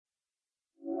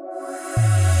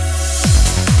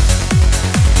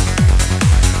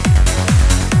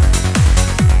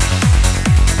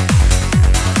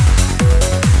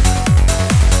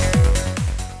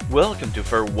to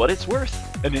For What It's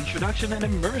Worth, an introduction and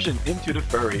immersion into the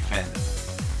furry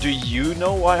fandom. Do you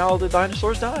know why all the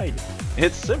dinosaurs died?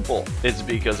 It's simple. It's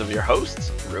because of your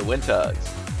hosts, Rue and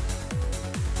Tugs.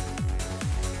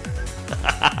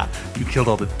 You killed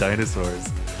all the dinosaurs.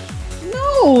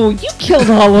 No, you killed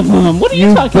all of them. What are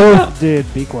you talking both about?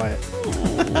 did. Be quiet.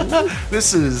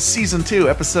 This is Season 2,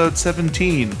 Episode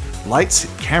 17, Lights,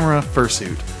 Camera,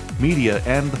 Fursuit, Media,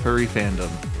 and the Furry Fandom.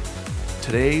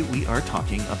 Today we are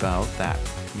talking about that,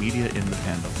 media in the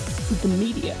fandom. The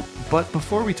media. But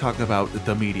before we talk about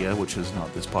the media, which is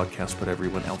not this podcast, but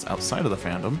everyone else outside of the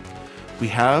fandom, we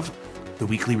have the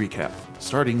weekly recap,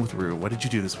 starting with Rue. What did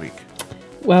you do this week?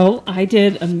 Well, I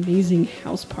did an amazing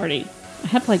house party. I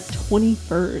had like 20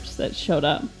 furs that showed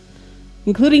up,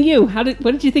 including you. What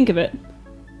did you think of it?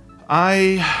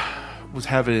 I was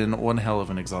having one hell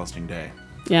of an exhausting day.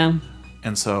 Yeah.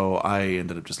 And so I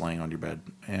ended up just laying on your bed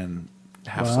and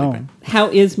half Wow. sleeping. How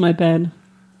is my bed?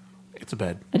 It's a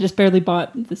bed. I just barely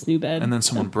bought this new bed. And then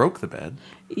someone broke the bed.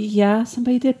 Yeah,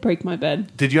 somebody did break my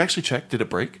bed. Did you actually check? Did it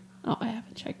break? Oh, I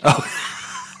haven't checked.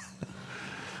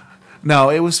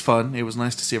 No, it was fun. It was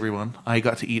nice to see everyone. I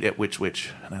got to eat at Witch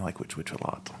Witch, and I like Witch Witch a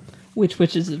lot.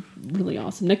 Which is really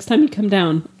awesome. Next time you come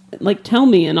down, tell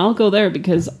me and I'll go there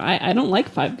because I don't like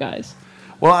Five Guys.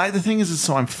 Well, the thing is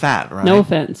so I'm fat, right? No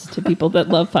offense to people that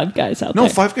love Five Guys out No,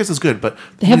 there. Five Guys is good, but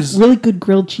They have really good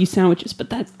grilled cheese sandwiches,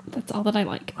 but that's all that I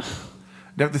like.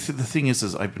 Now, the thing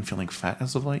is I've been feeling fat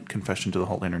as of late. Confession to the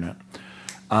whole internet.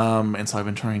 And so I've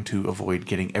been trying to avoid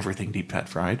getting everything deep fat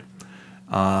fried.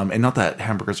 And not that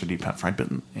hamburgers are deep fat fried, but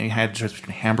I had just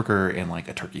a hamburger and like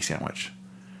a turkey sandwich.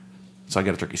 So I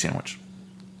got a turkey sandwich,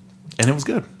 and it was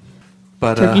good.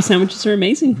 But Turkey sandwiches are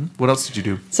amazing. what else did you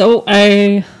do? So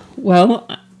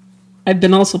I've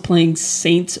been also playing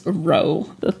Saints Row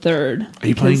the Third. Are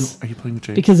you playing with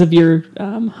Jake? Because of your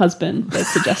husband that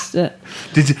suggested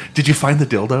it. Did you find the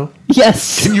dildo?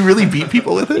 Yes. Can you really beat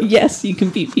people with it? Yes, you can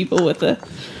beat people with a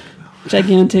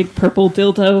gigantic purple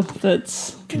dildo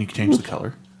that's... Can you change the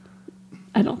color?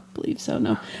 I don't believe so,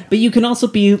 no. But you can also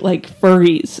be like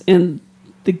furries in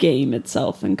the game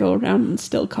itself and go around and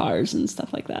steal cars and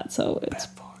stuff like that. So it's...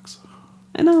 Bad Fox.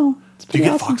 I know. It's Do you pretty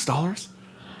get awesome. Fox dollars?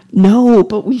 No,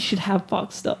 but we should have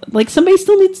Fox dollars. Like, somebody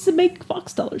still needs to make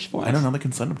Fox dollars for us. I don't know. They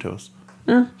can send them to us.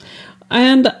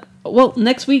 And, well,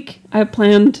 next week I have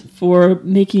planned for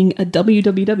making a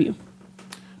WWW.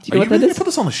 Do you know Are what you that really is? going to put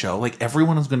this on the show? Like,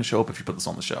 everyone is going to show up if you put this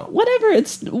on the show. Whatever,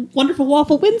 it's Wonderful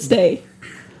Waffle Wednesday.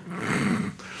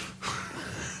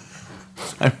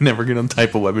 I'm never going to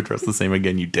type a web address the same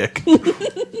again, you dick.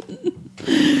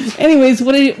 Anyways,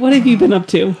 what have you been up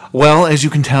to? Well, as you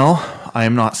can tell, I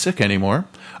am not sick anymore.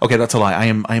 Okay, that's a lie. I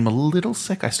am a little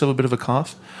sick. I still have a bit of a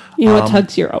cough. You know what,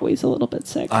 Tugs, you're always a little bit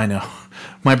sick. I know.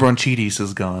 My bronchitis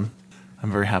is gone.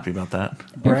 I'm very happy about that.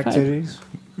 Brack fine. titties.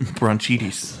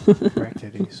 Bronchitis. Brack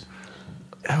titties.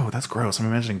 Oh, that's gross. I'm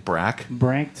imagining brack.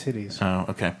 Brank titties. Oh,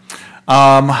 okay.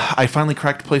 I finally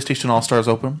cracked PlayStation All-Stars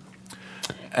open.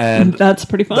 And That's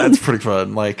pretty fun. that's pretty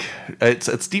fun. Like,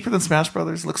 it's deeper than Smash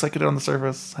Brothers. Looks like it on the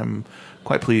surface. I'm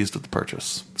quite pleased with the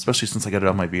purchase, especially since I got it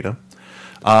on my Vita.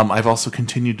 I've also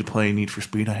continued to play Need for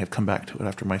Speed. I have come back to it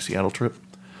after my Seattle trip.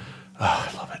 Oh,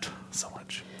 I love it so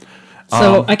much.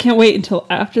 So I can't wait until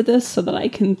after this so that I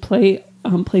can play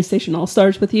PlayStation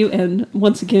All-Stars with you and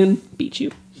once again beat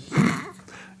you.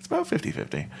 It's about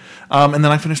 50-50. And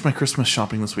then I finished my Christmas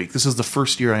shopping this week. This is the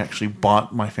first year I actually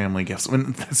bought my family gifts. I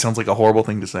mean, that sounds like a horrible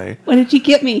thing to say. What did you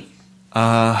get me?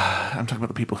 I'm talking about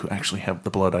the people who actually have the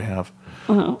blood I have.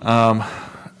 Oh.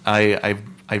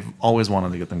 I've always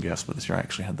wanted to get them gifts, but this year I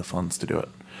actually had the funds to do it.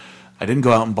 I didn't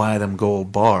go out and buy them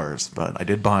gold bars, but I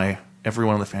did buy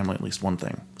everyone in the family at least one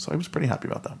thing. So I was pretty happy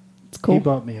about that. It's He cool.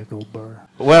 bought me a gold bar.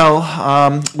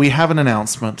 Well, we have an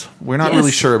announcement. We're not Yes.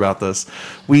 really sure about this.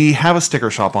 We have a sticker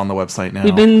shop on the website now.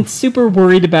 We've been super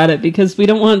worried about it because we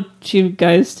don't want you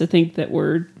guys to think that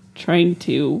we're trying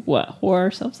to, whore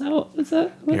ourselves out? Is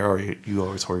that what? You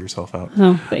always whore yourself out.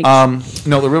 Oh, thanks.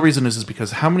 No, the real reason is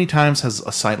because how many times has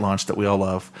a site launched that we all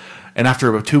love, and after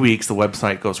about 2 weeks, the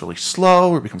website goes really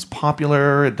slow, or it becomes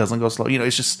popular, it doesn't go slow. You know,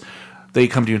 it's just, they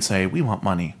come to you and say, we want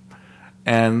money.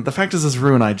 And the fact is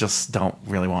Rue and I just don't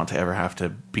really want to ever have to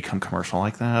become commercial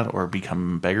like that or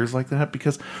become beggars like that,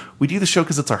 because we do the show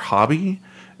because it's our hobby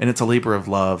and it's a labor of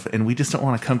love, and we just don't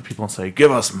want to come to people and say,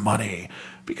 give us money,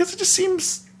 because it just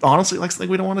seems honestly like something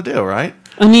we don't want to do, right?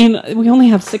 I mean, we only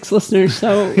have 6 listeners,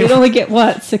 so we'd only get,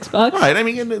 what, $6? Right. I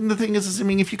mean, and the thing is, I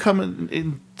mean, if you come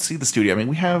and see the studio, I mean,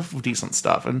 we have decent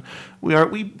stuff, and we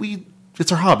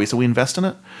it's our hobby, so we invest in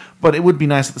it. But it would be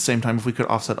nice at the same time if we could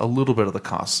offset a little bit of the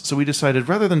costs. So we decided,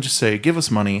 rather than just say, give us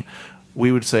money,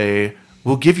 we would say,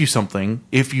 we'll give you something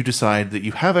if you decide that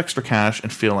you have extra cash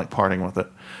and feel like parting with it.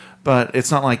 But it's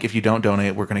not like if you don't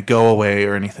donate, we're going to go away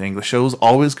or anything. The show's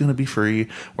always going to be free.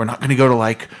 We're not going to go to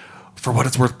like, for what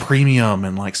it's worth, premium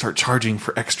and like start charging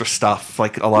for extra stuff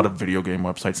like a lot of video game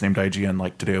websites named IGN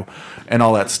like to do and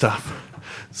all that stuff.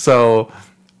 So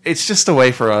it's just a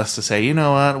way for us to say, you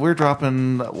know what, we're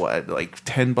dropping like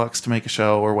 $10 to make a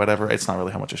show or whatever. It's not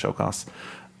really how much a show costs.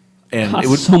 And Costs it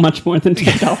would so much more than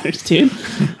 $10, dude.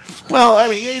 well, I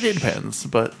mean, it depends,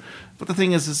 but the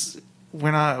thing is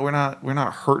we're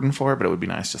not hurting for it, but it would be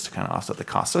nice just to kind of offset the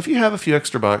cost. So if you have a few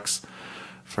extra bucks,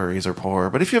 furries are poor,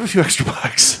 but if you have a few extra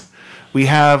bucks, we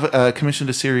have commissioned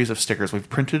a series of stickers. We've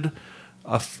printed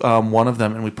one of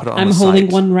them and we put it on the site. I'm holding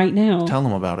one right now. Tell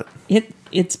them about it.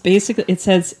 It's basically, it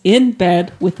says in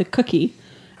bed with a cookie,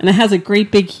 and it has a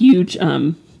great big huge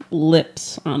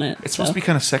lips on it. It's supposed to be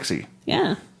kind of sexy.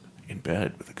 Yeah. In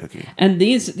bed with a cookie. And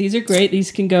these are great.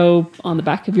 These can go on the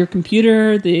back of your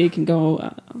computer. They can go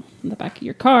on the back of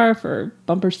your car for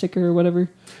bumper sticker or whatever.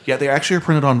 Yeah, they actually are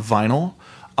printed on vinyl.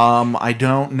 I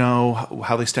don't know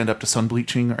how they stand up to sun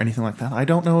bleaching or anything like that. I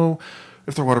don't know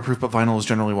if they're waterproof, but vinyl is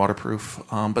generally waterproof.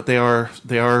 But they are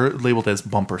labeled as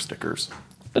bumper stickers.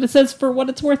 But it says for what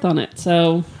it's worth on it.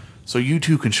 So you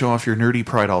too can show off your nerdy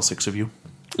pride, all 6 of you.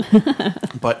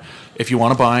 But if you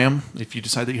want to buy them, if you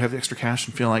decide that you have the extra cash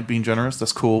and feel like being generous,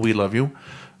 that's cool. We love you.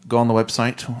 Go on the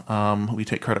website. We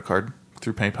take credit card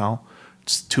through PayPal.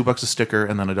 It's $2 a sticker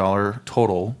and then $1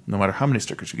 total, no matter how many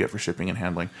stickers you get for shipping and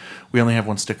handling. We only have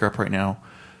one sticker up right now,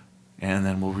 and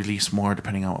then we'll release more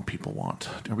depending on what people want.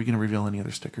 Are we going to reveal any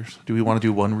other stickers? Do we want to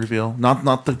do one reveal?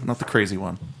 Not the crazy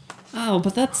one. oh,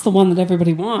 but that's the one that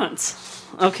everybody wants.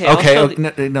 Okay.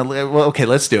 Okay,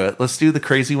 let's do it. Let's do the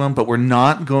crazy one, but we're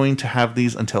not going to have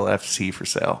these until FC for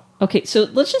sale. Okay, so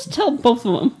let's just tell both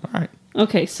of them. All right.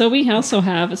 Okay, so we also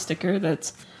have a sticker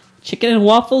that's chicken and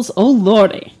waffles. Oh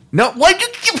lordy! No, what?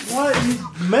 What?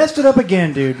 You messed it up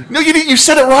again, dude. No, you didn't. You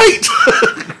said it right.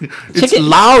 It's Chicken-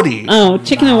 Loudy. Oh,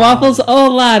 chicken and waffles. Oh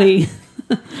lottie!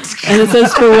 And it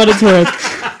says for what it's worth.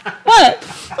 What?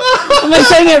 Am I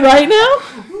saying it right now?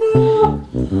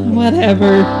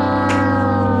 Whatever.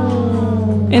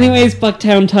 Anyways,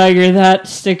 Bucktown Tiger, that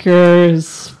sticker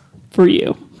is for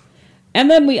you.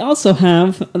 And then we also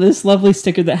have this lovely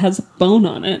sticker that has a bone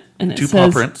on it. And it 2 says,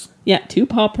 paw prints. Yeah, 2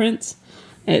 paw prints.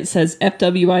 It says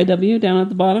FWIW down at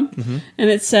the bottom. Mm-hmm. And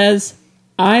it says,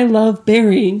 I love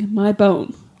burying my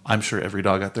bone. I'm sure every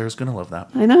dog out there is going to love that.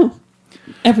 I know.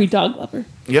 Every dog lover.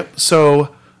 Yep.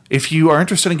 So if you are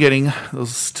interested in getting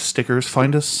those stickers,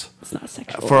 find us It's not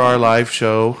sexual. for our live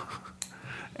show,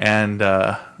 and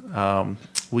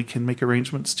we can make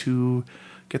arrangements to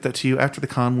get that to you after the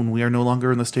con when we are no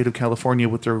longer in the state of California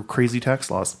with their crazy tax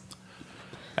laws.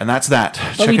 And that's that.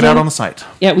 But Check we it out don't- on the site.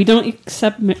 Yeah, we don't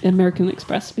accept American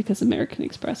Express because American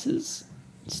Express is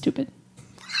stupid.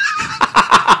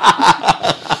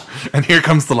 And here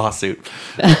comes the lawsuit.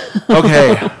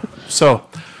 Okay. So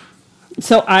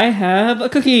So I have a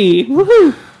cookie.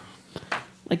 Woohoo!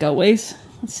 Like always.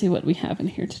 Let's see what we have in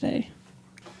here today.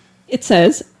 It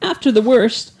says, after the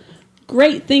worst,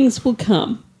 great things will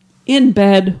come. In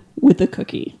bed with a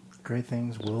cookie. Great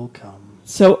things will come.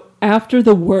 So after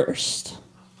the worst.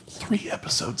 3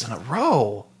 episodes in a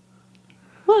row.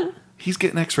 What? He's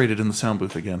getting X-rated in the sound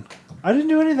booth again. I didn't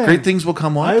do anything. Great things will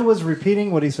come what? I was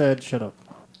repeating what he said. Shut up.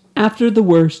 After the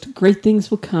worst, great things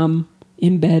will come.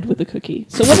 In bed with a cookie.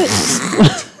 So what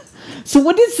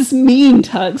does this mean,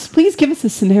 Tugs? Please give us a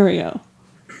scenario.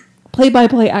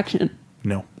 Play-by-play action.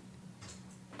 No.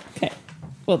 Okay.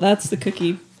 Well, that's the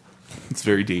cookie. It's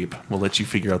very deep. We'll let you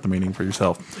figure out the meaning for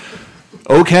yourself.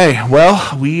 Okay,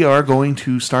 well, we are going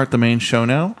to start the main show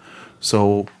now.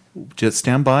 So just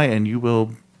stand by and you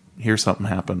will hear something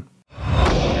happen.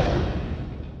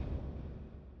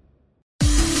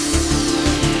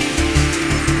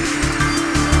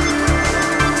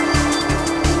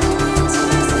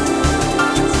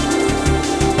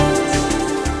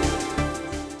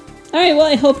 All right, well,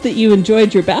 I hope that you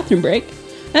enjoyed your bathroom break.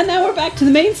 And now we're back to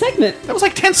the main segment. That was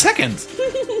like 10 seconds.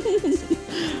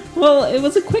 Well, it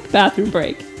was a quick bathroom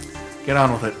break. Get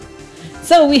on with it.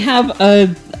 So we have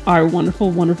our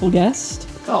wonderful, wonderful guest.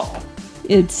 Oh,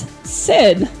 It's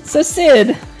Sid. So,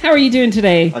 Sid, how are you doing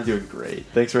today? I'm doing great.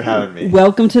 Thanks for having me.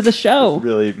 Welcome to the show.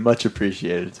 Really much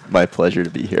appreciated. It's my pleasure to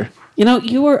be here. You know,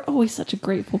 you are always such a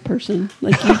grateful person.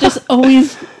 Like, you're just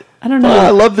always, I don't know. I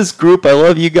love this group. I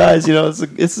love you guys. You know,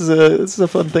 this is a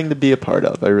fun thing to be a part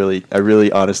of. I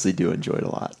really honestly do enjoy it a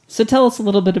lot. So tell us a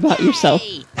little bit about yourself.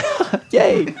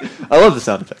 Yay! I love the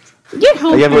sound effects. Get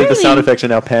home I can't believe the early. sound effects are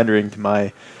now pandering to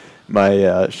my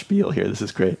spiel here. This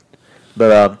is great.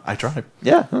 But I tried.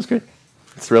 yeah, that was great.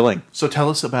 thrilling. So tell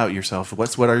us about yourself.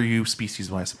 What are you species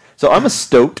wise? So I'm a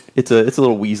stoat. It's a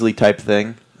little Weasley type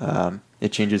thing.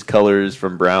 It changes colors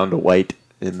from brown to white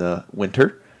in the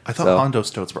winter. I thought Hondo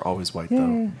stoats were always white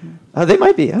though. They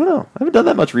might be. I don't know. I haven't done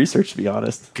that much research, to be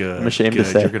honest. Good. I'm ashamed to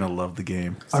good. say. You're gonna love the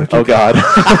game. Oh God.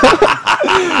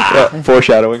 Yeah,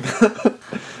 foreshadowing.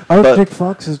 Arctic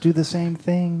foxes do the same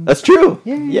thing. That's true.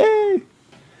 Yay. Yay.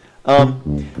 Hey,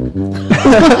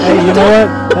 you know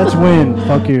what? That's win.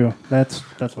 Fuck you. That's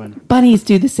win. Bunnies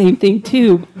do the same thing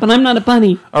too, but I'm not a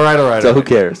bunny. All right. So who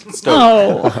cares?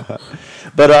 Oh,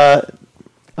 But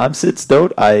I'm Sid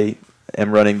Stoat. I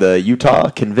am running the Utah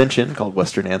convention called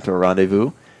Western Anthro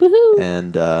Rendezvous. woohoo!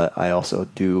 And I also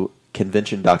do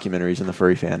convention documentaries in the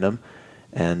furry fandom.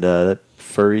 And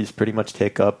furries pretty much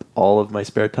take up all of my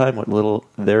spare time, what little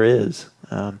there is.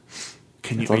 Are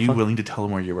you fun. willing to tell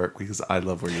them where you work? Because I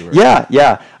love where you work.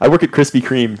 Yeah. I work at Krispy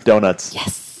Kreme Donuts.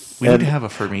 Yes. We need And- to have a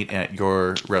fur meet at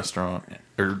your restaurant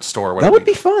or store. That Whatever. would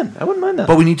be fun. I wouldn't mind that.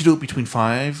 But we need to do it between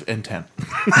 5 and 10.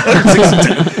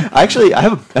 Actually, I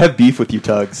have beef with you,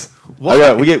 Tugs. Why?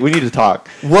 Oh, yeah, we need to talk.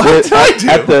 What We're- did I do?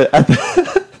 At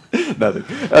the nothing.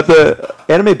 At the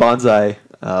Anime Bonsai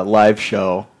live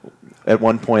show, at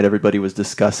one point everybody was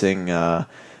discussing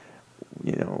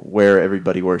where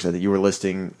everybody works. I think you were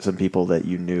listing some people that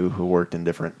you knew who worked in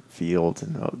different fields,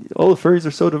 and the furries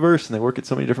are so diverse and they work at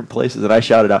so many different places. And I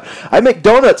shouted out, "I make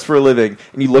donuts for a living,"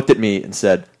 and you looked at me and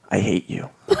said, "I hate you."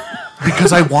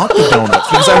 Because I want the donuts.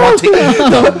 Because I want to eat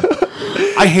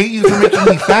them. I hate you for making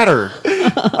me fatter.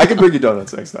 I can bring you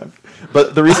donuts next time.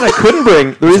 But the reason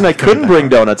I couldn't bring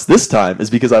donuts this time is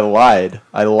because I lied.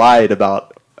 I lied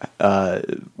about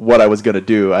what I was going to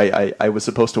do. I was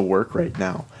supposed to work right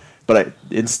now, but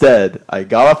instead I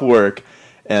got off work,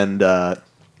 and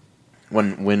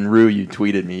when Rue, you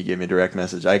tweeted me, you gave me a direct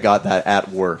message. I got that at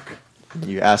work.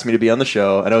 You asked me to be on the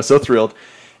show, and I was so thrilled.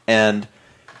 And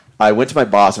I went to my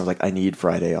boss and was like, "I need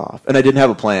Friday off," and I didn't have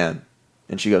a plan.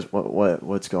 And she goes,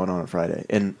 "What's going on Friday?"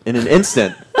 And in an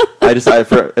instant, I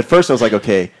decided. At first, I was like,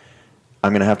 "Okay,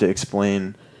 I'm gonna have to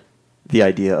explain the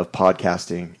idea of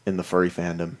podcasting in the furry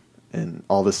fandom and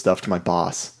all this stuff to my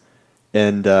boss."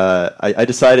 And I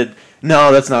decided,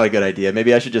 no, that's not a good idea.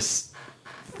 Maybe I should just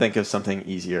think of something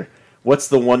easier. What's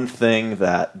the one thing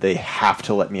that they have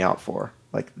to let me out for?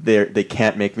 Like they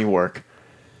can't make me work.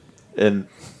 And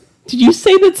Did you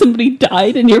say that somebody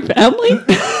died in your family?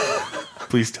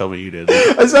 Please tell me you did.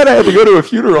 I said I had to go to a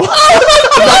funeral.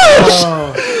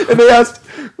 And they asked,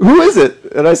 "Who is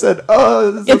it?" And I said,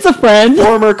 "Oh, It's a friend.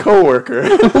 former coworker."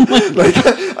 Like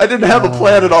I didn't have a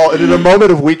plan at all, and in a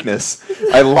moment of weakness,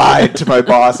 I lied to my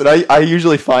boss. And I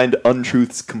usually find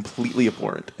untruths completely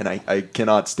abhorrent, and I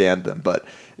cannot stand them. But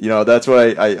that's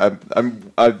why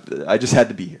I just had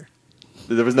to be here.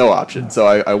 There was no option, so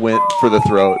I went for the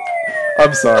throat.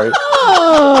 I'm sorry.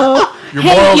 Oh. You're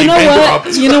Hey, morally you know bankrupt.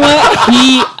 what? You know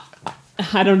what?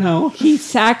 I don't know. He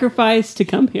sacrificed to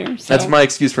come here. So. That's my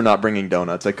excuse for not bringing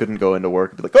donuts. I couldn't go into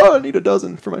work and be like, "Oh, I need a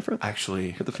dozen for my friend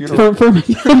Actually, at the funeral." for the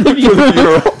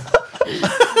funeral.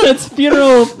 That's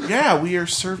funeral. yeah, we are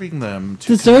serving them to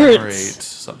Desserts. commemorate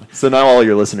something. So now all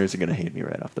your listeners are going to hate me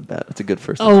right off the bat. That's a good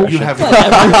first Oh, impression. You have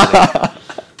whatever.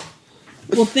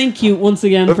 Well, thank you once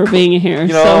again for being here.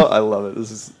 I love it.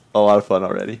 This is a lot of fun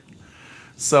already.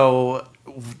 So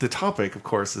the topic, of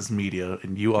course, is media,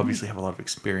 and you obviously have a lot of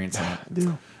experience in it.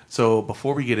 So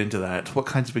before we get into that, what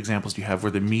kinds of examples do you have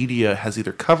where the media has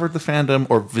either covered the fandom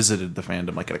or visited the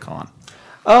fandom, like at a con?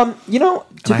 To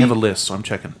And I have a list, so I'm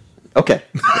checking. Okay.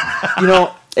 At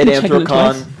Checking it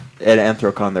twice.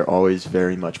 Anthropon, they're always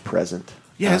very much present.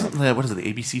 Yeah, isn't that, what is it,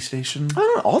 the ABC station? I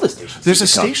don't know. All the stations. There's a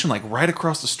seem to come. station like right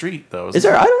across the street, though. Is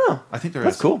there? I don't know. I think there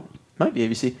That's is. cool. Might be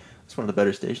ABC. It's one of the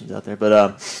better stations out there.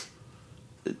 But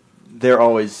they're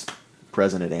always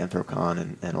present at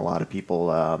Anthrocon, and a lot of people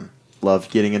love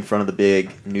getting in front of the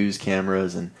big news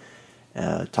cameras and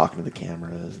talking to the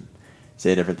cameras and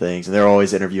saying different things. And they're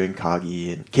always interviewing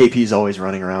Kagi, and KP's always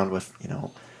running around with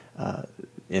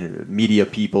media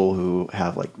people who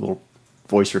have like little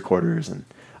voice recorders. And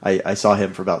I saw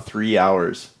him for about 3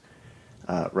 hours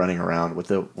running around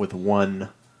with one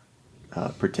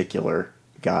particular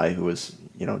guy who was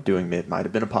doing it might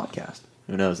have been a podcast.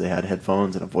 Who knows? They had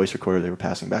headphones and a voice recorder. They were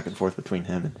passing back and forth between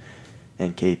him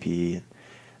and KP.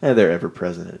 And they're ever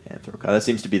present at Anthrocon. That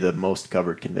seems to be the most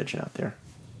covered convention out there.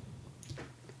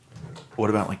 What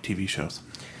about like TV shows?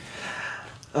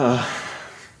 That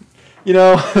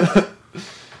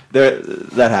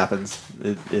happens.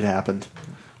 It happened.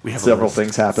 We have Several a list.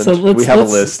 things happened. So let's, we have a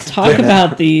let's list. talk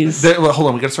about these. Well, hold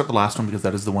on, we got to start the last one because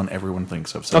that is the one everyone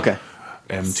thinks of. So Okay.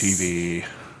 MTV,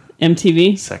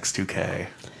 MTV. Sex 2K.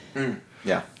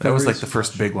 Yeah. That was like the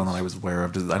first big one that I was aware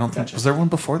of. I don't think Gotcha. was there one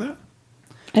before that.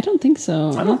 I don't think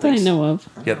so. Not that I know of.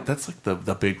 Yeah, that's like the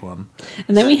big one.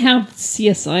 And then we have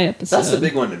CSI episode. That's the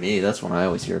big one to me. That's one I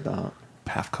always hear about.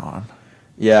 PAFCON.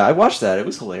 Yeah, I watched that. It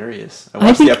was hilarious. I I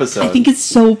watched think, the episode. I think it's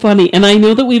so funny, and I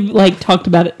know that we've like talked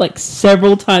about it like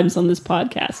several times on this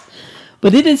podcast,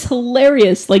 but it is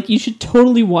hilarious. Like you should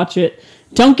totally watch it.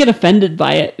 Don't get offended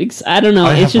by it because I don't know.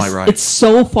 I It's have my just rights. it's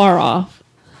so far off.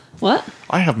 What?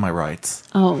 I have my rights.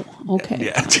 Oh, okay.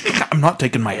 Yeah, I'm not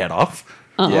taking my head off.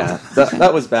 Yeah,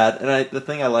 that was bad. And the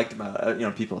thing I liked about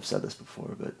people have said this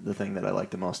before, but the thing that I liked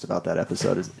the most about that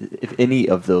episode is if any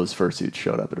of those fursuits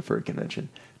showed up at a furry convention,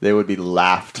 they would be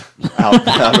laughed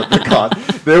out of the con.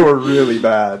 They were really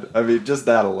bad. I mean, just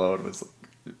that alone was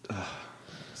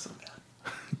so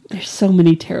bad. There's so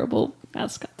many terrible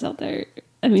mascots out there.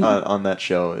 I mean, On that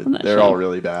show, that they're show. all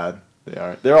really bad. They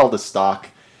are. They're all the stock,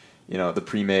 the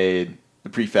pre-made, the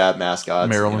prefab mascots.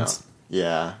 Maryland's.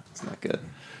 Yeah, it's not good.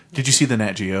 Did you see the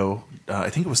Nat Geo? I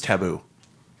think it was Taboo.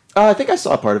 I think I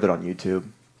saw part of it on YouTube.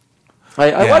 I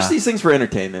Yeah. watch these things for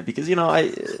entertainment because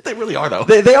They really are though.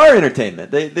 they are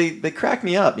entertainment. They crack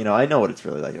me up. I know what it's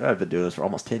really like. I've been doing this for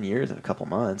almost 10 years in a couple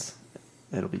months.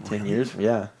 It'll be 10 years.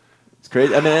 Yeah, it's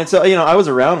crazy. I mean, and so I was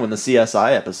around when the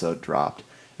CSI episode dropped.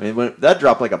 I mean, when that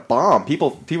dropped like a bomb,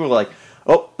 people were like,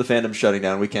 "Oh, the fandom's shutting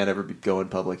down. We can't ever go in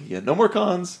public again. No more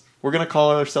cons. We're gonna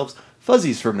call ourselves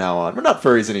fuzzies from now on. We're not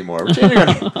furries anymore. We're changing our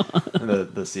name." And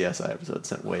the CSI episode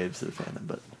sent waves to the fandom,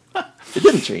 but it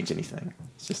didn't change anything.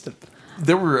 It's just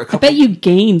There were a I couple. bet you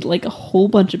gained like a whole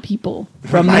bunch of people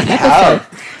from I that episode.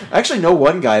 have. I actually know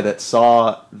one guy that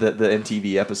saw the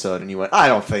MTV episode and he went, "I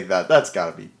don't think that's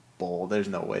got to be bull. There's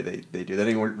no way they do that." And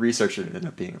he researched it and ended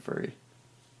up being a furry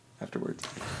afterwards.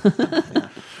 Yeah.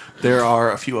 There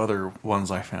are a few other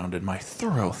ones I found in my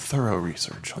thorough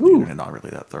research on the internet. Not really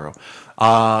that thorough.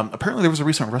 Apparently, there was a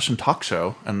recent Russian talk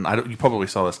show, and you probably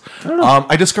saw this.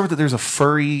 I discovered that there's a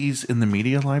Furries in the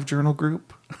Media Live Journal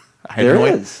group. I had There no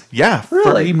idea. is? Yeah,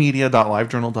 Really?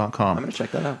 furrymedia.livejournal.com. I'm gonna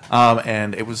check that out.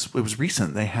 And it was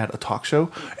recent. They had a talk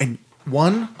show, and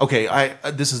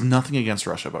this is nothing against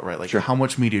Russia, but right, like Sure. how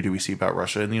much media do we see about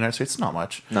Russia in the United States? Not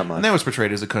much. Not much. And that was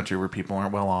portrayed as a country where people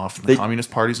aren't well off, and the They-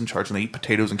 Communist Party's in charge, and they eat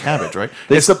potatoes and cabbage, right?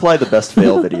 They supply the best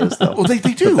fail videos though. Well, they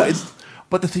do. The best.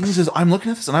 But the thing is, I'm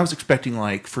looking at this, and I was expecting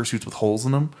like fursuits with holes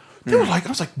in them. They were like, I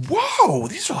was like, whoa,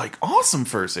 these are like awesome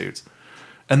fursuits.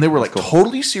 And they were like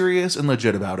totally serious and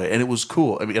legit about it, and it was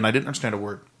cool. I mean, and I didn't understand a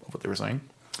word of what they were saying,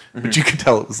 but you could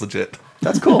tell it was legit.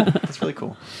 That's cool. That's really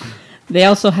cool. They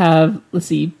also have, let's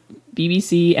see,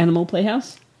 BBC Animal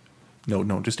Playhouse. No,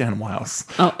 just Animal House.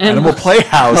 Oh, Animal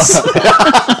Playhouse.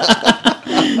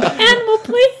 Animal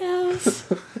Playhouse.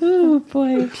 Oh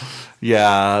boy.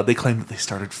 Yeah, they claim that they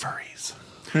started furries.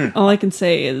 All I can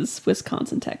say is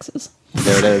Wisconsin, Texas.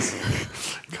 There it is.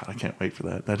 God, I can't wait for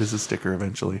that. That is a sticker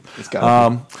eventually. It's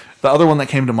gotta The other one that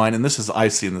came to mind, and this is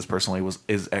I've seen this personally,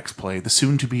 is X Play, the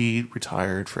soon to be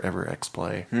retired forever X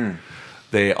Play.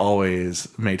 They always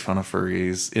made fun of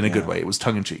furries in a good way. It was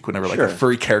tongue in cheek. Whenever like Sure. a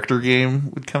furry character game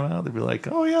would come out, they'd be like,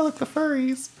 "Oh yeah, look the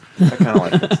furries." I kind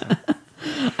of like it.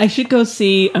 I should go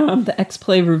see the X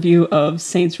Play review of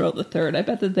Saints Row the Third. I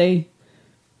bet that they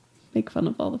make fun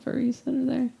of all the furries that are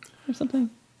there or something.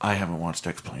 I haven't watched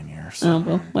X Play in years. Oh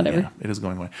well, whatever. Yeah, it is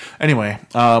going away. Anyway,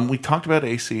 we talked about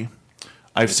AC.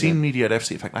 I've seen media at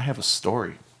FC. In fact, I have a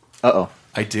story. Uh-oh.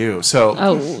 I do. So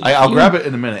Oh, I'll you- grab it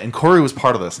in a minute. And Corey was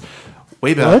part of this.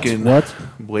 Way back in What?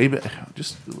 way back,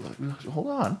 just hold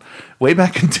on. Way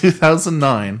back in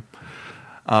 2009,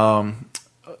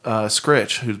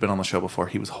 Scritch, who's been on the show before,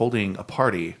 he was holding a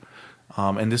party,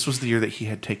 and this was the year that he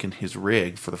had taken his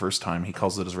rig for the first time. He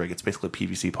calls it his rig. It's basically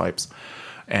PVC pipes,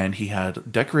 and he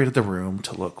had decorated the room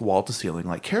to look wall to ceiling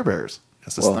like Care Bears.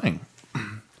 That's this Whoa. thing.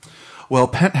 Well,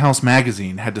 Penthouse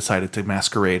magazine had decided to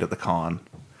masquerade at the con,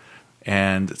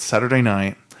 and it's Saturday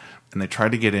night. And they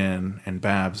tried to get in, and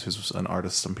Babs, who's an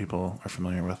artist some people are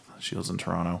familiar with, she lives in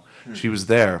Toronto. She was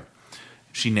there.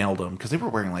 She nailed them because they were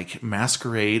wearing like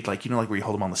masquerade, like like where you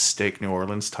hold them on the stick, New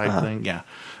Orleans type thing. Yeah,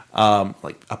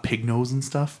 like a pig nose and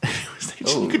stuff.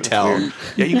 You could that's tell. weird.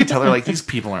 Yeah, you could tell. They're like, these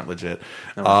people aren't legit.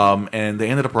 And they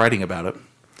ended up writing about it,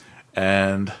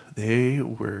 and they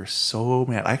were so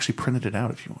mad. I actually printed it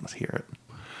out if you want to hear it.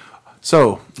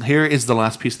 So, here is the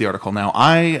last piece of the article. Now,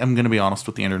 I am going to be honest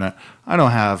with the internet. I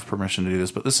don't have permission to do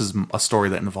this, but this is a story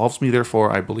that involves me,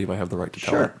 therefore I believe I have the right to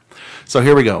tell it. So,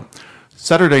 here we go.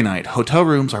 Saturday night, hotel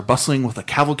rooms are bustling with a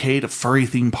cavalcade of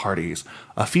furry-themed parties.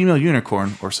 A female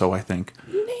unicorn, or so I think,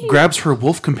 grabs her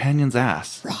wolf companion's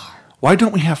ass. Why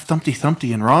don't we have Thumpty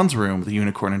Thumpty in Ron's room, the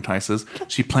unicorn entices.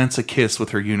 She plants a kiss with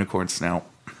her unicorn snout.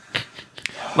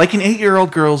 Like an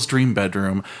 8-year-old girl's dream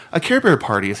bedroom, a Care Bear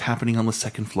party is happening on the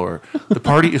second floor. The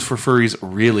party is for furries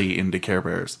really into Care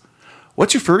Bears.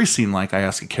 What's your furry scene like? I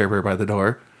ask a Care Bear by the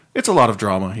door. It's a lot of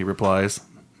drama, he replies.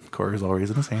 Corey is always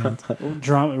in his hands.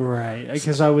 Drama, right?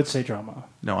 Because I would say drama.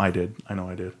 No, I did. I know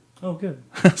I did. Oh, good.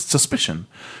 Suspicion.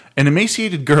 An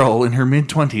emaciated girl in her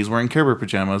mid-20s wearing Care Bear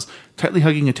pajamas, tightly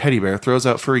hugging a teddy bear, throws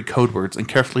out furry code words and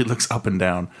carefully looks up and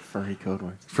down. Furry code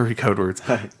words. Furry code words.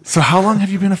 So how long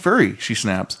have you been a furry? She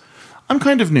snaps. I'm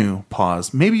kind of new.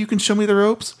 Pause. Maybe you can show me the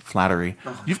ropes? Flattery.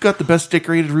 You've got the best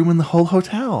decorated room in the whole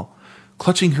hotel.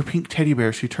 Clutching her pink teddy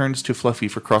bear, she turns to Fluffy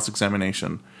for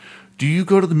cross-examination. Do you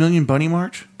go to the Million Bunny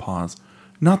March? Pause.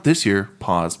 Not this year.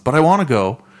 Pause. But I want to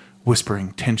go.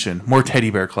 Whispering, tension, more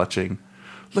teddy bear clutching.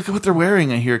 Look at what they're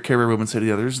wearing, I hear a Care Bear woman say to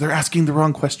the others. They're asking the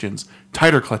wrong questions.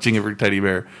 Tighter clutching of her teddy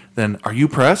bear. Then, are you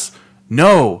press?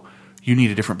 No! You need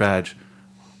a different badge.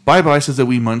 Bye-bye, says a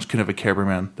wee munchkin of a Care Bear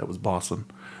man. That was Boston.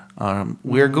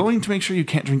 We are going to make sure you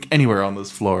can't drink anywhere on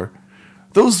this floor.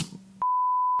 Those...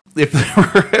 If there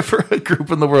were ever a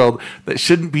group in the world that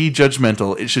shouldn't be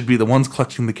judgmental, it should be the ones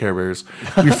clutching the Care Bears.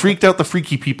 We freaked out the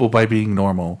freaky people by being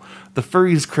normal. The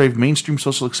furries crave mainstream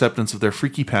social acceptance of their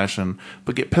freaky passion,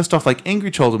 but get pissed off like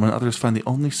angry children when others find the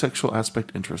only sexual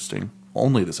aspect interesting.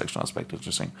 Only the sexual aspect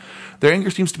interesting. Their anger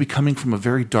seems to be coming from a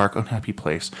very dark, unhappy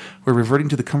place, where reverting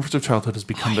to the comforts of childhood has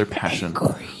become their passion.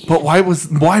 But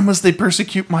why must they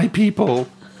persecute my people?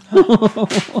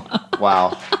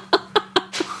 Wow.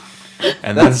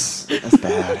 And That's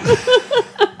bad.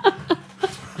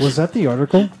 Was that the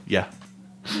article? yeah,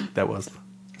 that was.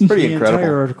 It's pretty The incredible.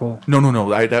 entire article. No.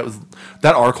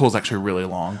 That article is actually really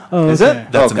long. Oh, Is okay.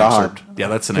 it? That's Oh, an God. excerpt. Yeah,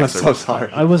 that's an I'm excerpt. so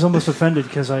sorry. I was almost offended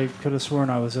because I could have sworn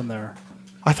I was in there.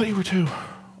 I thought you were too.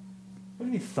 What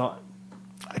do you thought?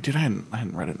 I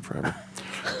hadn't read it in forever.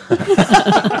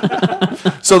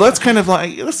 So that's kind of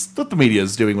like that's what the media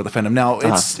is doing with the fandom now.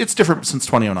 It's different since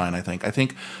 2009. I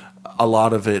think a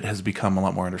lot of it has become a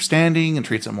lot more understanding and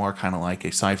treats it more kind of like a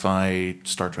sci-fi,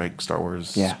 Star Trek, Star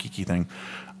Wars geeky thing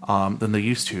than they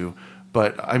used to.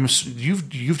 But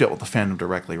you've dealt with the fandom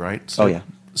directly, right? So, Oh, yeah.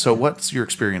 So what's your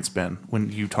experience been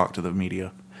when you talk to the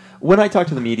media? When I talk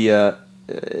to the media,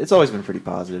 it's always been pretty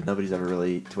positive. Nobody's ever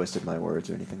really twisted my words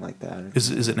or anything like that.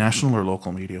 Is it national or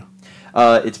local media?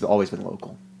 It's always been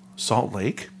local. Salt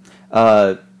Lake.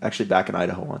 Actually, back in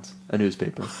Idaho once, a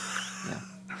newspaper.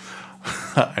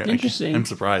 Interesting. I'm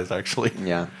surprised, actually.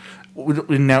 Yeah.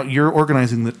 Now you're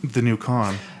organizing the new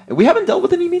con. We haven't dealt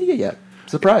with any media yet.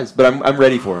 Surprised, but I'm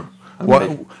ready for them.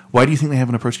 Why do you think they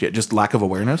haven't approached yet? Just lack of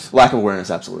awareness? Lack of awareness,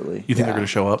 absolutely. You think they're going to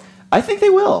show up? I think they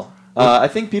will. I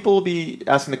think people will be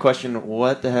asking the question,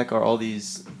 what the heck are all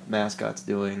these mascots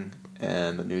doing?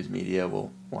 And the news media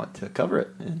will want to cover it.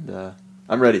 And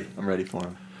I'm ready. I'm ready for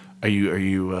them. Are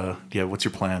you? Yeah. What's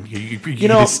your plan? Are you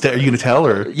know- going to tell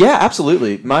or? Yeah,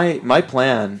 absolutely. My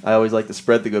plan, I always like to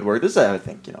spread the good word. This, I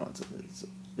think,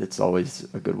 it's always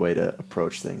a good way to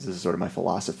approach things. This is sort of my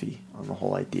philosophy on the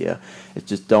whole idea. It's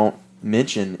just don't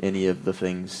mention any of the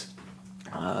things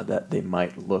that they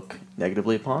might look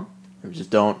negatively upon. Or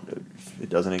just don't. It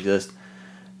doesn't exist.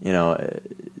 And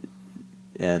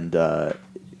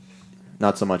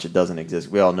not so much it doesn't exist.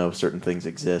 We all know certain things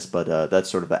exist, but that's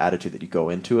sort of the attitude that you go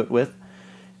into it with.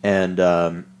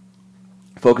 And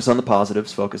focus on the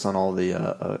positives. Focus on all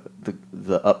the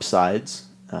upsides.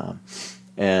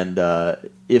 And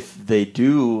if they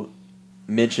do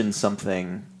mention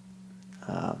something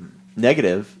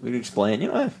negative, we can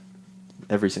explain.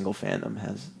 Every single fandom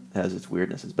has its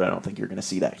weirdnesses, but I don't think you're going to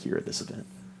see that here at this event.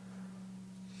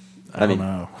 I don't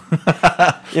know.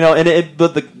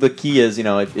 But the key is,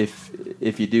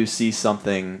 if you do see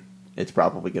something, it's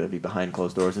probably going to be behind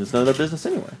closed doors, and it's none of their business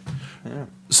anyway. Yeah.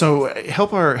 So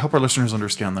help our listeners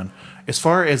understand then. As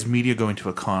far as media going to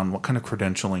a con, what kind of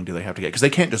credentialing do they have to get? Because they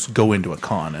can't just go into a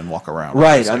con and walk around.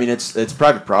 Right. I mean, it's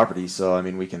private property, so I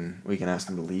mean, we can ask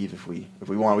them to leave if we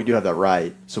want. We do have that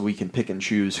right, so we can pick and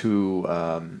choose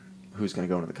who's going to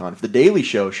go into the con. If the Daily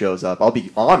Show shows up, I'll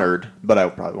be honored, but I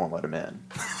probably won't let him in.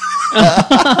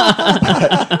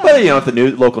 But if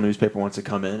the local newspaper wants to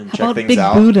come in and check things Big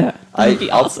out, Buddha? That'd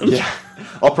be awesome.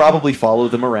 I'll probably follow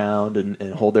them around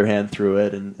and hold their hand through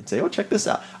it and say, "Oh, check this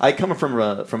out." I come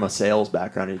from a sales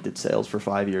background. I did sales for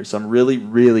 5 years, so I'm really,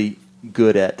 really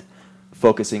good at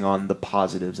focusing on the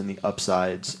positives and the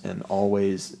upsides, and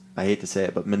always, I hate to say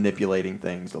it, but manipulating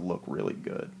things to look really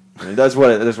good. I mean, that's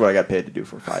what I got paid to do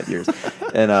for 5 years,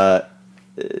 and I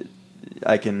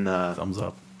can Thumbs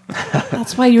up.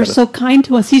 That's why you're so kind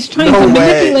to us. He's trying No to way.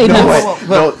 manipulate No us. way.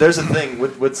 No, there's a thing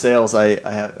with sales.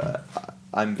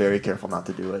 I'm very careful not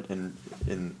to do it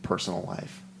in personal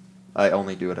life. I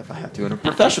only do it if I have to in a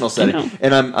professional know. setting.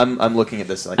 And I'm looking at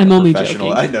this like I'm a only professional.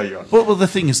 joking. I know you are. Well, the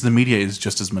thing is, the media is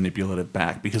just as manipulative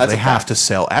back because That's they a have fact. to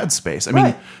sell ad space. I mean,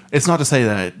 Right. it's not to say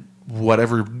that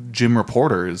whatever Jim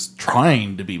Reporter is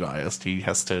trying to be biased, he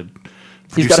has to.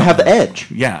 He's produce got to have the something.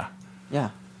 edge. Yeah. Yeah,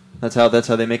 that's how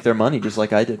they make their money, just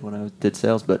like I did when I did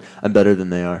sales. But I'm better than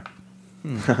they are.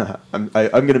 I'm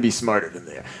going to be smarter than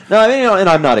they are. No, I mean, and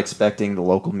I'm not expecting the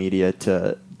local media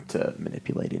to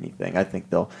manipulate anything. I think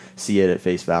they'll see it at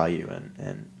face value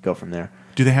and go from there.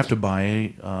 Do they have to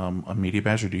buy a media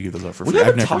badge, or do you give those out for We free?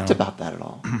 haven't I've never talked known. about that at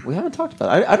all. We haven't talked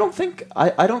about it. I don't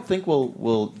think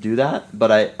we'll do that,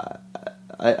 but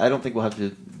I don't think we'll have to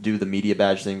do the media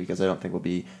badge thing because I don't think we'll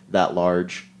be that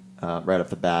large right off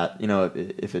the bat. You know,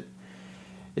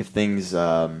 if things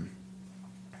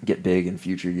get big in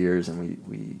future years and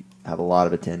we have a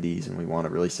lot of attendees and we want to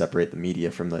really separate the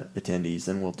media from the attendees,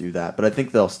 then we'll do that. But I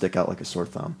think they'll stick out like a sore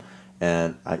thumb,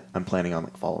 and I'm planning on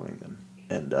following them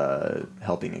and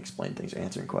helping explain things,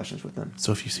 answering questions with them.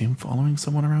 So if you see him following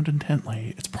someone around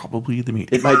intently, it's probably the media.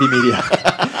 It might be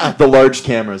media. The large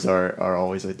cameras are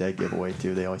always a dead giveaway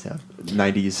too. They always have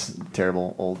 90s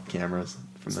terrible old cameras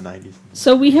from the 90s.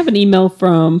 So we have an email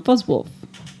from Fuzzwolf.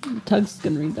 Tug's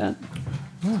going to read that.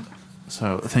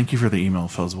 So thank you for the email,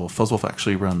 Fuzzwolf. Fuzzwolf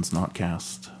actually runs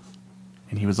Notcast,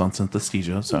 and he was on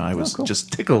Synesthesia, so I was cool.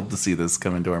 just tickled to see this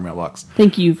come into our mailbox.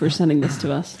 Thank you for sending this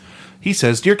to us. He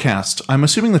says, Dear Cast, I'm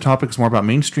assuming the topic is more about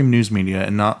mainstream news media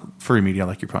and not furry media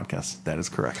like your podcast. That is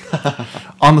correct.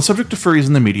 On the subject of furries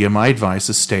in the media, my advice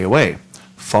is stay away.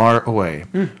 Far away.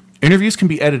 Interviews can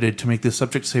be edited to make the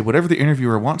subject say whatever the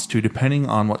interviewer wants to, depending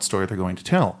on what story they're going to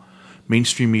tell.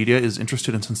 Mainstream media is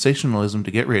interested in sensationalism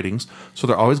to get ratings, so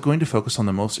they're always going to focus on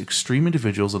the most extreme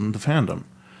individuals in the fandom.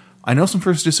 I know some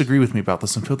furries disagree with me about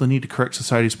this and feel the need to correct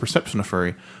society's perception of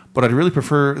furry, but I'd really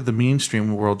prefer the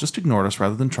mainstream world just ignored us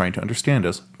rather than trying to understand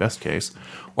us, best case,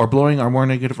 or blowing our more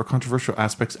negative or controversial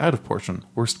aspects out of portion,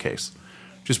 worst case.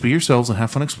 Just be yourselves and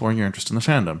have fun exploring your interest in the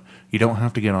fandom. You don't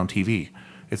have to get on TV.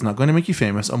 It's not going to make you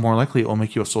famous, or more likely it will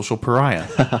make you a social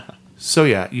pariah. So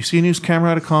yeah, you see a news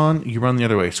camera at a con, you run the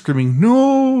other way, screaming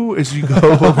 "No!" as you go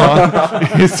along.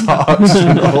 It's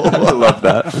optional. I love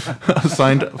that.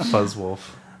 Signed, Fuzzwolf.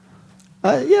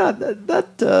 Yeah,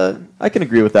 that I can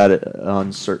agree with that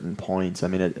on certain points. I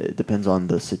mean, it depends on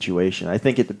the situation. I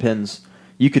think it depends.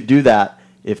 You could do that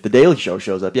if the Daily Show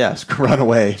shows up. Yes, run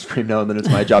away, scream no, and then it's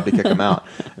my job to kick them out.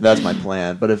 And that's my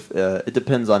plan. But if it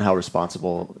depends on how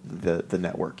responsible the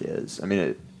network is. I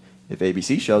mean, if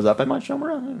ABC shows up, I might show them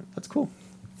around. That's cool.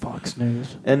 Fox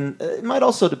News. And it might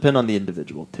also depend on the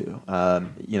individual too.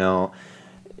 You know,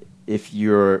 if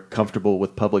you're comfortable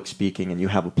with public speaking and you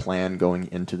have a plan going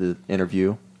into the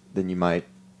interview, then you might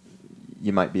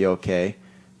be okay.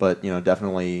 But you know,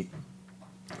 definitely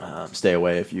stay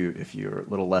away if you're a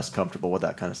little less comfortable with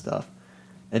that kind of stuff.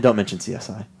 And don't mention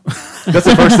CSI. That's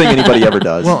the first thing anybody ever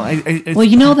does. Well, Well,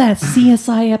 you know that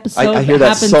CSI episode I hear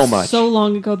that happened so much. so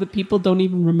long ago that people don't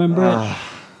even remember it.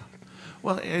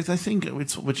 Well, I think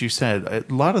it's what you said.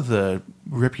 A lot of the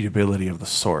reputability of the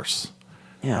source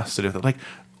yeah. has to do with it. Like,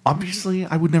 obviously,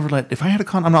 I would never if I had a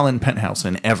con, I'm not letting Penthouse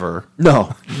in ever.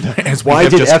 No. As we Why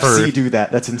have did just FC heard. do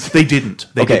that? That's insane. They didn't.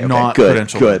 They did not Good.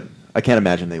 credential. Good. I can't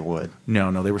imagine they would.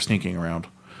 No, they were sneaking around.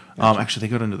 Actually,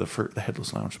 they got into the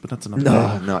Headless Lounge, but that's another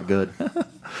No, day. not good.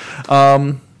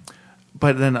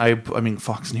 But then I mean,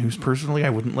 Fox News personally,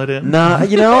 I wouldn't let in. Nah,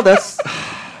 you know, that's.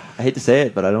 I hate to say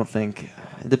it, but I don't think.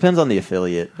 It depends on the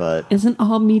affiliate, but Isn't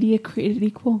all media created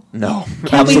equal? no.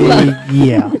 Can we Absolutely. love?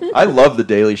 Yeah. I love The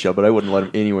Daily Show, but I wouldn't let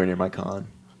him anywhere near my con.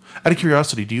 Out of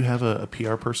curiosity, do you have a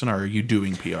PR person, or are you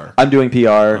doing PR? I'm doing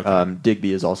PR.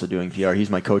 Digby is also doing PR.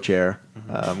 He's my co-chair.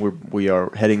 We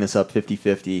are heading this up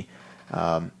 50-50.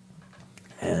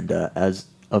 And as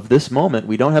of this moment,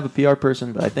 we don't have a PR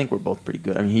person, but I think we're both pretty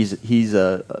good. I mean, he's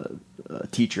a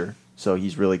teacher, so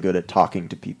he's really good at talking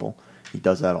to people. He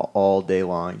does that all day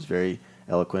long. He's very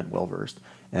eloquent, well-versed.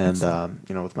 And,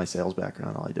 you know, with my sales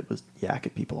background, all I did was yak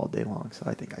at people all day long, so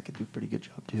I think I could do a pretty good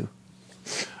job, too.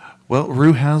 Well,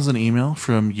 Rue has an email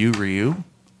from you, Ryu.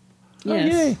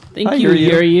 Yes. yay. Thank Hi, you,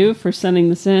 Yuri. Yuri, for sending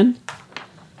this in.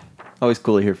 Always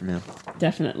cool to hear from him.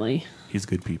 Definitely. He's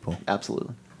good people.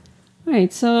 Absolutely. All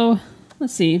right, so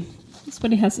let's see. This is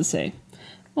what he has to say.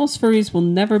 Most furries will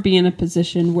never be in a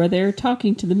position where they're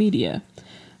talking to the media,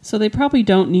 so they probably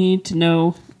don't need to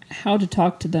know how to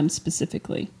talk to them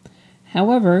specifically.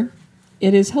 However,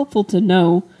 it is helpful to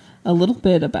know a little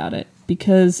bit about it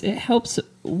because it helps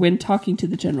when talking to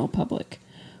the general public,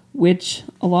 which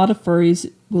a lot of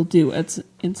furries will do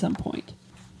in some point.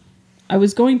 I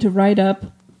was going to write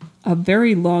up a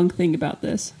very long thing about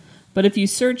this, but if you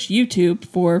search YouTube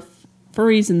for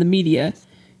furries in the media,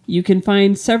 you can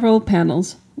find several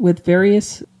panels with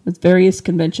various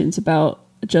conventions about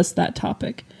just that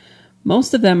topic.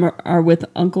 Most of them are with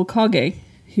Uncle Kage,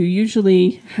 who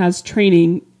usually has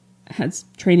training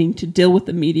to deal with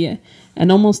the media,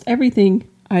 and almost everything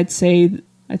I'd say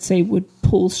would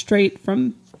pull straight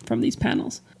from these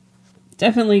panels.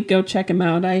 Definitely go check him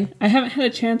out. I haven't had a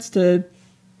chance to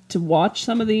watch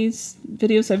some of these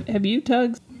videos. Have you,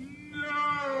 Tugs?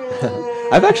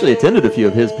 I've actually attended a few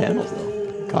of his panels, though.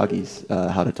 Kagi's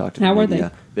How to Talk to the How were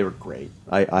Media. They were great.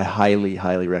 I highly,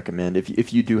 highly recommend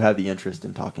if you do have the interest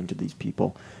in talking to these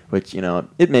people, which,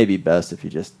 it may be best if you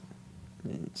just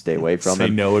stay away from Say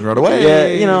it. no and run away.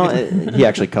 Yeah, he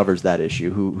actually covers that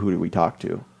issue. Who do we talk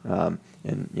to?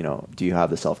 And do you have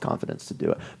the self-confidence to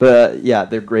do it? But yeah,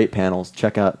 they're great panels.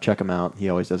 Check them out. He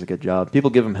always does a good job. People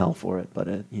give him hell for it,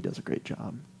 but he does a great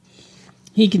job.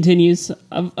 He continues,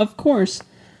 of course.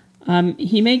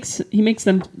 He makes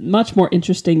them much more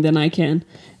interesting than I can,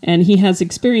 and he has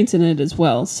experience in it as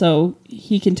well. So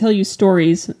he can tell you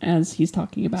stories as he's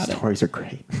talking about it. Stories are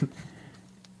great.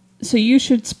 So you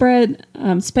should spend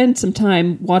some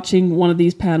time watching one of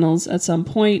these panels at some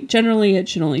point. Generally, it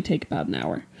should only take about an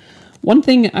hour. One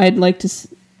thing I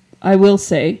will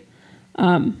say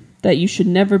that you should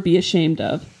never be ashamed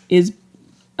of is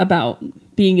about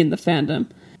being in the fandom.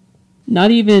 Not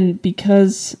even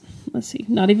because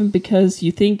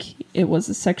you think it was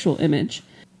a sexual image.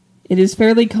 It is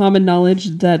fairly common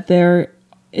knowledge that there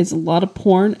is a lot of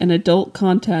porn and adult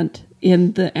content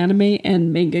in the anime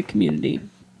and manga community.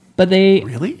 But they...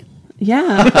 Really?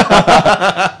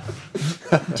 Yeah.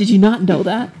 Did you not know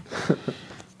that?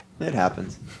 It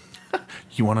happens.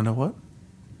 You want to know what?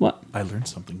 What? I learned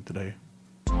something today.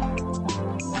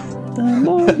 The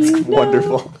more you know.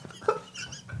 Wonderful.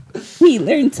 We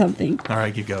learned something. All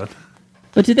right, keep going.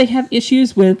 But do they have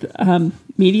issues with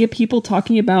media people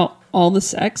talking about all the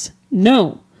sex?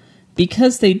 No.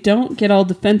 Because they don't get all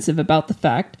defensive about the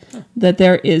fact that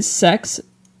there is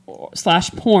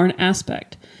sex/porn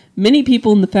aspect. Many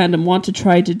people in the fandom want to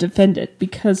try to defend it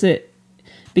because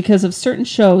of certain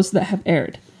shows that have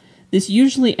aired. This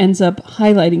usually ends up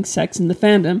highlighting sex in the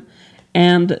fandom,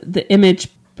 and the image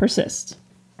persists.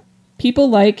 People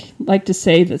like to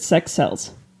say that sex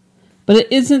sells. But it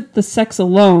isn't the sex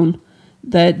alone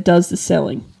that does the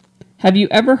selling. Have you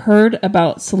ever heard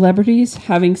about celebrities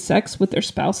having sex with their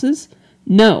spouses?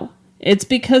 No. It's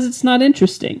because it's not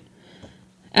interesting.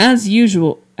 As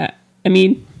usual,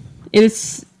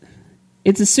 it's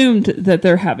assumed that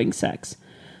they're having sex.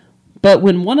 But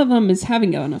when one of them is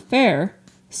having an affair,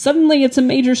 suddenly it's a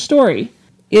major story.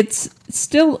 It's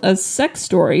still a sex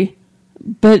story,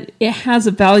 but it has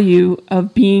a value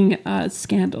of being a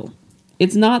scandal.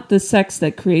 It's not the sex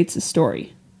that creates a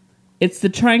story. It's the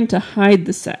trying to hide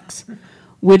the sex,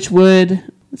 which would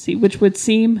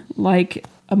seem like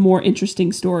a more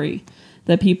interesting story,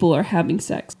 that people are having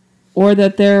sex. Or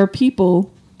that there are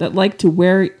people that like to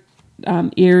wear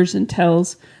ears and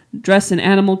tails, dress in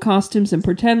animal costumes, and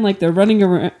pretend like they're running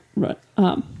around.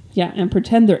 And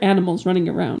pretend they're animals running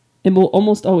around. It will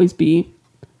almost always be,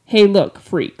 hey, look,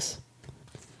 freaks.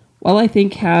 While I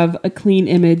think have a clean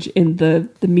image in the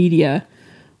media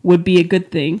would be a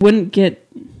good thing,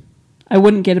 I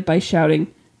wouldn't get it by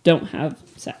shouting, don't have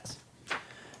sex.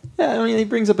 Yeah, he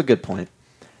brings up a good point.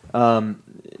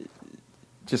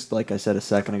 Just like I said a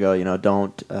second ago,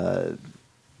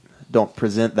 don't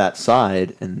present that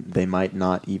side, and they might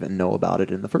not even know about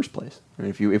it in the first place. I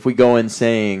mean, if we go in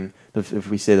saying, if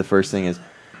we say the first thing is,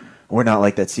 we're not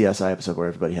like that CSI episode where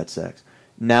everybody had sex.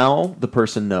 Now the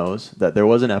person knows that there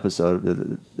was an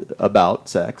episode about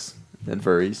sex and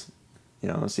furries, a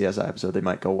CSI episode. They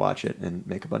might go watch it and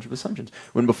make a bunch of assumptions.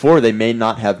 When before they may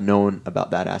not have known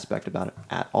about that aspect about it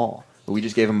at all. But we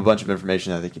just gave them a bunch of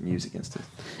information that they can use against it.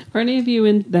 Are any of you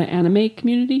in the anime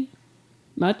community?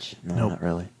 Much? No, Nope. not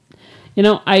really.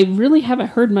 I really haven't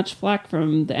heard much flack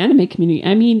from the anime community.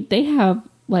 I mean, they have,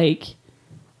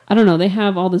 they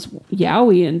have all this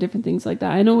yaoi and different things like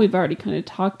that. I know we've already kind of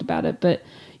talked about it, but,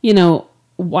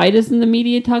 why doesn't the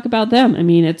media talk about them? I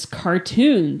mean, it's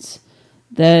cartoons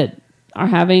that are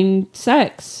having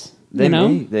sex, They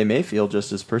may feel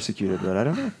just as persecuted, but I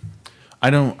don't know.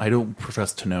 I don't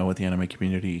profess to know what the anime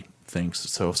community thinks.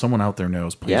 So if someone out there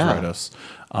knows, please Yeah. write us.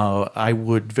 I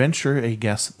would venture a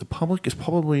guess that the public is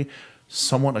probably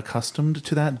somewhat accustomed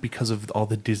to that because of all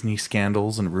the Disney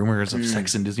scandals and rumors of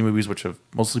sex in Disney movies, which have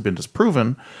mostly been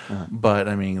disproven. But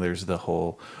there's the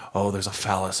whole, there's a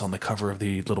phallus on the cover of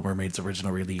the Little Mermaid's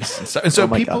original release. And so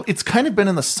my God. it's kind of been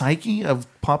in the psyche of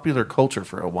popular culture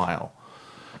for a while.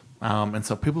 And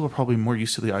so people are probably more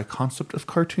used to the concept of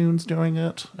cartoons doing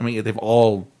it. I mean, they've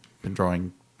all been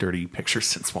drawing dirty pictures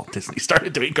since Walt Disney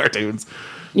started doing cartoons.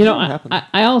 You know,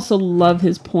 I also love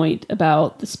his point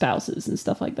about the spouses and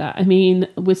stuff like that. I mean,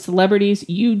 with celebrities,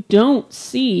 you don't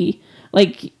see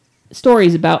like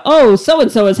stories about, oh, so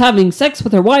and so is having sex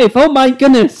with her wife. Oh my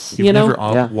goodness! You've you know,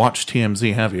 never watched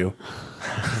TMZ, have you?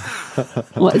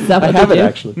 what, is that I what have they it do?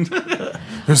 actually.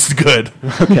 This is good.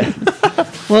 Okay.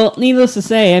 Well, needless to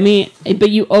say, I mean,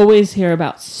 but you always hear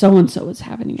about so and so is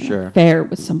having an Sure. affair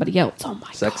with somebody else. Oh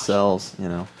my Sex gosh. sells, you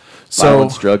know. So-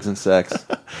 Violence, drugs, and sex.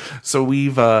 So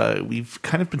we've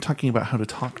kind of been talking about how to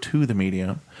talk to the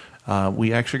media.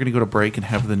 We actually are going to go to break and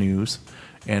have the news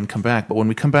and come back. But when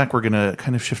we come back, we're going to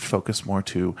kind of shift focus more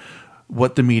to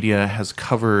what the media has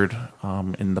covered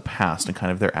in the past and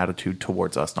kind of their attitude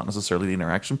towards us, not necessarily the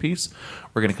interaction piece.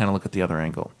 We're going to kind of look at the other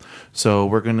angle. So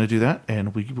we're going to do that,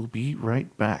 and we will be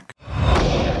right back.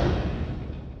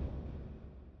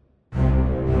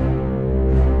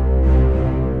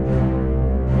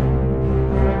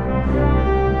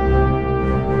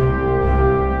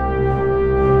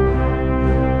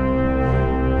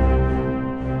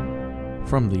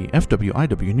 From the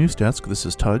FWIW News Desk, this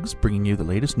is Tugs, bringing you the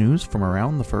latest news from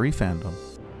around the furry fandom.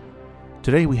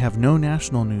 Today we have no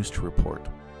national news to report.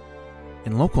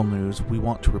 In local news, we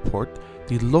want to report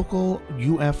the local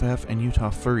UFF and Utah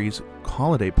Furries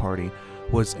holiday party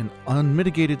was an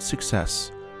unmitigated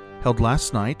success. Held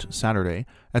last night, Saturday,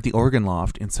 at the Oregon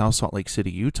Loft in South Salt Lake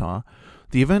City, Utah,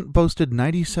 the event boasted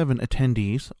 97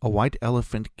 attendees, a white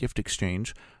elephant gift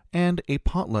exchange, and a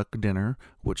potluck dinner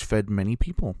which fed many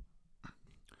people.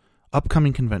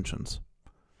 Upcoming conventions.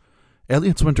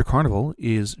 Elliot's Winter Carnival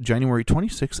is January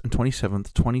 26th and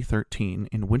 27th, 2013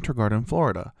 in Winter Garden,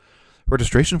 Florida.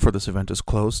 Registration for this event is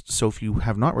closed, so if you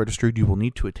have not registered, you will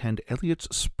need to attend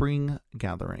Elliot's Spring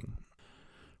Gathering.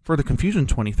 Further Confusion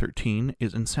 2013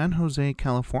 is in San Jose,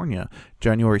 California,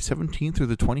 January 17th through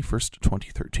the 21st,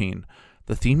 2013.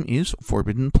 The theme is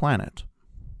Forbidden Planet.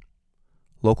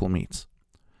 Local meets.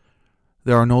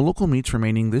 There are no local meets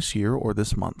remaining this year or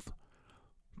this month.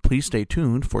 Please stay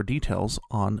tuned for details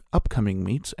on upcoming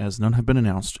meets, as none have been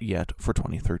announced yet for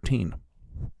 2013.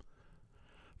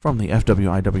 From the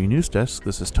FWIW News Desk,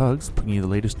 this is Tugs, bringing you the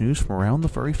latest news from around the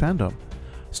furry fandom.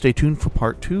 Stay tuned for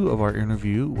part 2 of our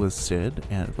interview with Sid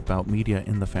and about media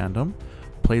in the fandom.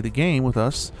 Play the game with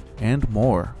us and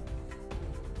more.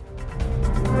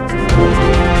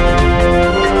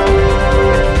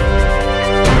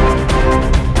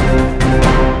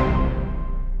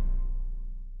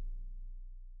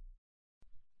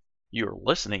 You're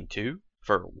listening to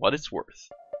For What It's Worth.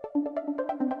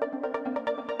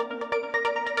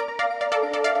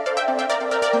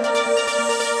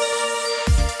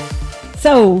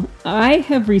 So, I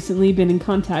have recently been in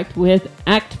contact with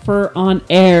Act Fur on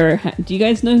Air. Do you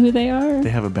guys know who they are? They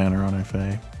have a banner on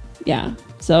FA. Yeah,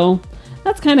 so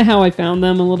that's kind of how I found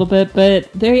them a little bit,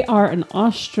 but they are an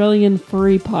Australian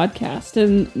furry podcast,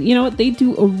 and you know what? They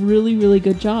do a really, really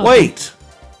good job. Wait!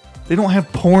 They don't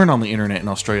have porn on the internet in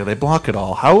Australia. They block it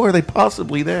all. How are they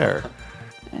possibly there?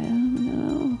 I don't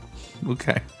know.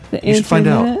 Okay. The You should find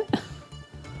out. internet?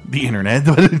 The internet.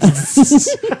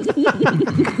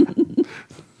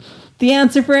 The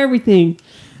answer for everything.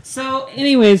 So,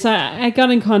 anyways, I got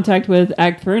in contact with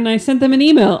Act Fur and I sent them an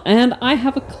email, and I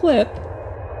have a clip.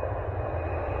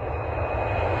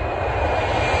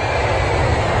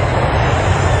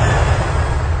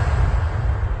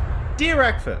 Dear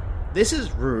Ackford, this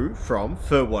is Rue from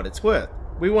For What It's Worth.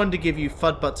 We wanted to give you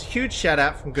Fudbutt's huge shout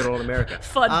out from good old America.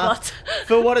 Fudbutt.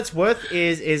 For What It's Worth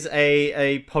is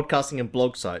a podcasting and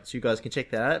blog site, so you guys can check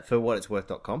that out at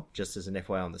forwhatitsworth.com, just as an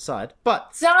FYI on the side. But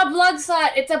It's not a blog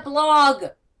site, it's a blog.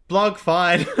 blog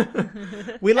fine.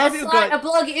 We love you A guys.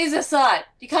 blog is a site.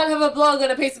 You can't have a blog on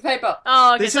a piece of paper.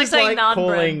 Oh, okay, This it's like is saying like naan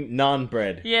calling bread. naan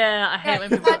bread. Yeah, I hate Yeah, when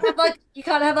you people...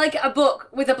 can't have a book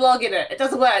with a blog in it. It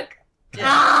doesn't work.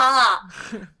 Ah!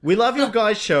 We love your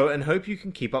guys' show and hope you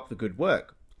can keep up the good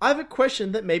work. I have a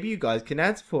question that maybe you guys can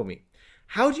answer for me.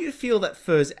 How do you feel that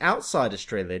furs outside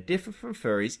Australia differ from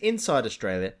furries inside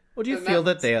Australia, or do you feel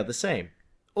that they are the same?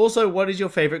 Also, what is your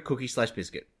favourite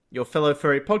cookie/biscuit? Your fellow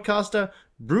furry podcaster,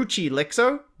 Brucci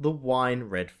Lexo, the wine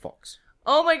red fox.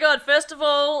 Oh my god, first of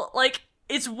all,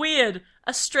 it's weird.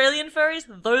 Australian furries,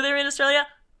 though they're in Australia,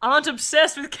 aren't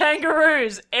obsessed with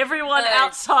kangaroos. Everyone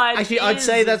outside Actually, I'd is.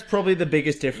 say that's probably the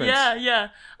biggest difference. Yeah.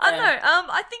 I don't know.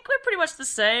 I think we're pretty much the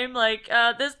same. I'd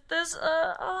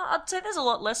say there's a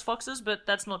lot less foxes, but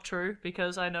that's not true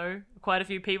because I know quite a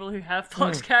few people who have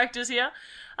fox characters here.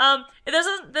 There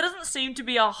doesn't seem to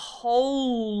be a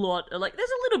whole lot. Like, there's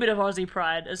a little bit of Aussie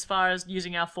pride as far as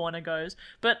using our fauna goes,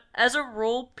 but as a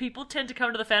rule, people tend to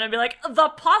come to the fan and be like, the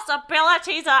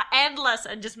possibilities are endless,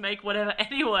 and just make whatever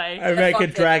anyway. I make a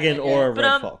dragon or a But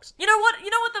red fox. you know what?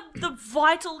 The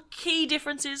vital key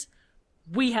difference is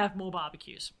we have more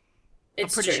barbecues.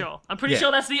 It's I'm pretty true. sure. I'm pretty Yeah.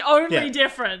 sure that's the only Yeah.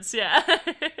 difference. Yeah.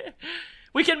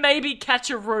 We can maybe catch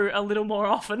a roux a little more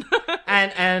often.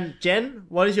 And Jen,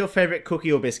 what is your favorite cookie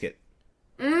or biscuit?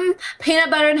 Peanut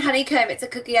butter and honeycomb. It's a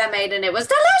cookie I made and it was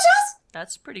delicious.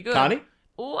 That's pretty good. Carney?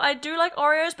 Oh, I do like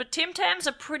Oreos, but Tim Tams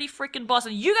are pretty freaking boss.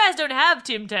 And you guys don't have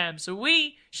Tim Tams, so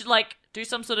we should, like, do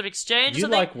some sort of exchange or You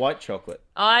something. like white chocolate.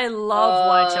 I love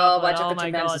white chocolate. white Oh chocolate my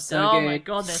Tim Tams god. are so Oh my good.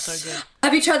 god, they're so good.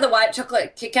 Have you tried the white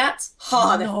chocolate Kit Kats?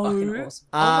 Oh, they're No. fucking awesome.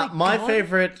 my My God.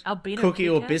 favorite Albino cookie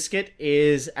or Kit Kat? biscuit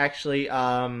is actually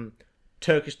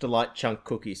Turkish Delight chunk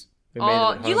cookies. We made them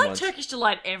Oh, at you home like once. Turkish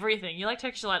Delight everything. You like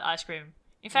Turkish Delight ice cream.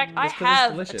 In fact, I That's 'cause it's have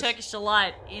a delicious. Turkish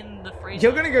Delight in the freezer.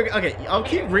 You're gonna go. Okay, I'll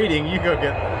keep reading. You go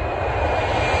get.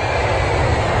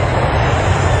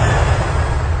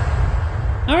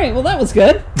 All right, well, that was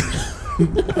good.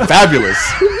 Fabulous.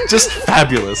 Just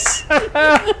fabulous. What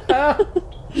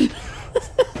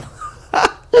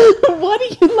are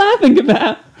you laughing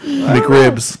about?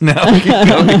 McRibs. Now keep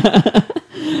going.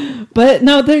 But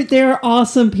no, they're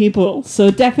awesome people.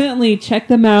 So definitely check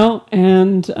them out.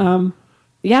 And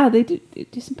yeah, they do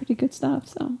some pretty good stuff.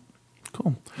 So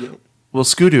Cool. Well,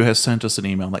 Scoodu has sent us an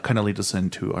email that kind of leads us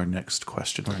into our next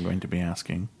question we're going to be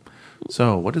asking.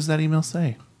 So, what does that email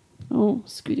say? oh,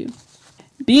 Scooby-Doo.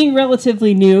 Being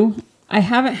relatively new, I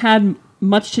haven't had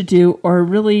much to do or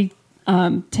really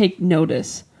take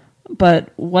notice. But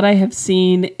what I have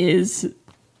seen is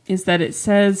that it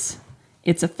says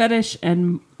it's a fetish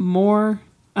and more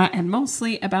and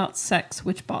mostly about sex,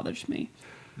 which bothers me.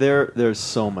 There's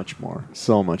so much more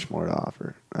to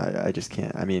offer. I just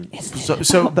can't. I mean,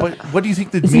 But what do you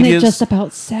think the Isn't media it just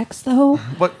about sex, though?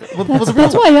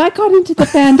 That's why I got into the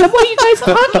fandom. What are you guys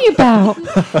talking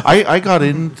about? I got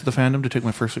into the fandom to take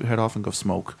my fursuit head off and go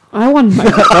smoke. I wanted my, no,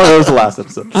 that was the last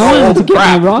episode. I wanted to get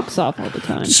my rocks off all the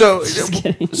time. So, Just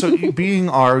kidding. so you being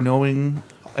knowing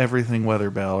everything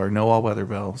Weather Bell or know all Weather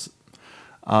Bells,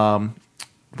 what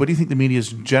do you think the media's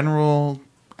general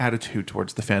attitude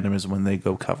towards the fandom is when they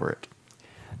go cover it?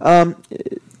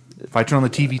 If I turn on the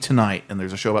TV tonight and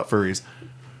there's a show about furries,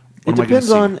 what am I going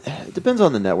to see? It depends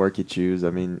on the network you choose.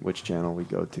 I mean, which channel we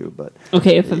go to, but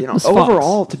Okay, if you it know, was Fox,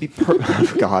 overall, to be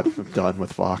God, I'm done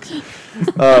with Fox.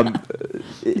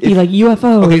 it'd be like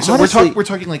UFO. Okay, so honestly- we're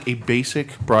talking like a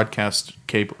basic broadcast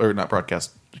cable or not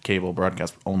broadcast cable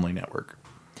broadcast only network.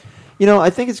 You know, I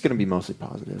think it's going to be mostly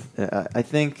positive. I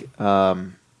think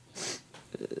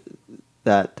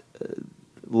that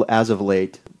as of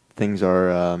late, things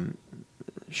are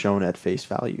shown at face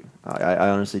value. I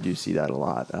honestly do see that a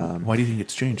lot. Why do you think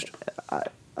it's changed?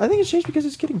 I think it's changed because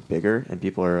it's getting bigger and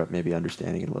people are maybe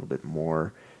understanding it a little bit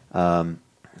more.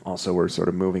 Also, we're sort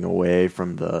of moving away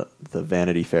from the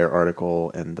Vanity Fair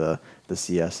article and the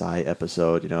CSI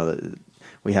episode. You know,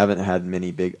 we haven't had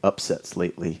many big upsets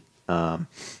lately.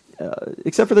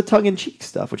 Except for the tongue-in-cheek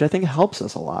stuff, which I think helps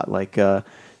us a lot. Like,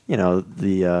 you know,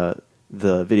 the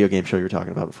video game show you were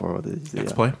talking about before.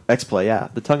 X-Play? X-Play, yeah.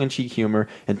 The tongue-in-cheek humor.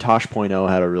 And Tosh.0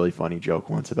 had a really funny joke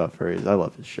once about furries. I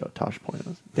love his show,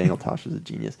 Tosh.0. Daniel Tosh is a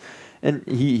genius. And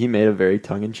he made a very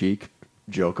tongue-in-cheek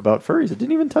joke about furries. It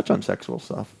didn't even touch on sexual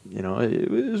stuff. You know, it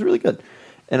was really good.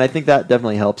 And I think that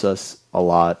definitely helps us a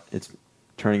lot. It's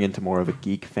turning into more of a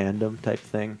geek fandom type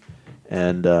thing.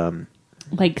 And...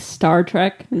 like Star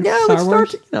Trek and yeah, Star like Wars.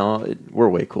 Trek, you know, we're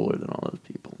way cooler than all those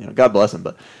people. You know, God bless them,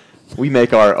 but we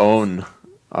make our own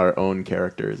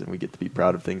characters, and we get to be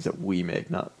proud of things that we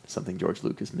make, not something George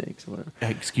Lucas makes or whatever.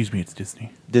 Excuse me, it's Disney.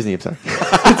 Disney, I'm sorry.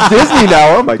 It's Disney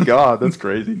now. Oh my God, that's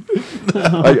crazy.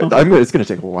 It's going to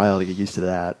take a while to get used to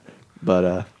that,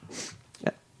 but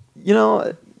you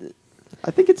know,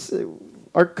 I think it's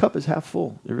our cup is half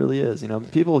full. It really is. You know,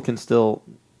 people can still.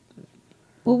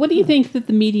 Well, what do you think that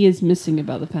the media is missing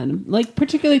about the fandom? Like,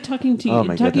 particularly talking to you, Oh,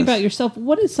 my talking goodness. about yourself.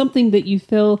 What is something that you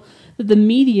feel that the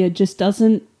media just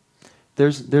doesn't?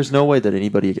 There's no way that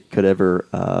anybody could ever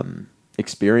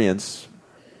experience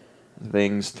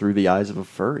things through the eyes of a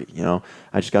furry. You know,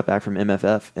 I just got back from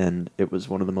MFF, and it was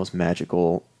one of the most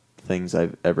magical things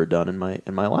I've ever done in my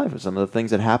life. Some of the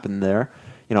things that happened there.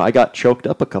 You know, I got choked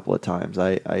up a couple of times.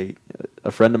 A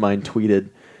friend of mine tweeted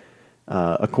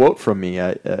a quote from me.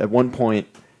 At one point,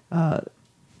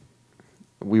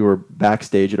 we were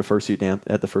backstage at the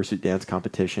fursuit dance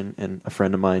competition, and a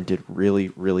friend of mine did really,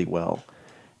 really well.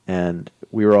 and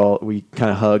we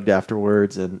kind of hugged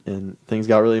afterwards, and things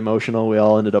got really emotional. We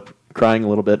all ended up crying a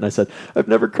little bit, and I said, "I've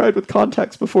never cried with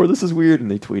contacts before. This is weird." And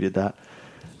they tweeted that.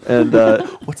 And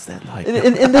What's that like?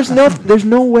 and there's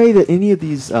no way that any of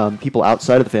these people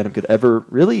outside of the fandom could ever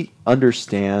really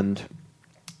understand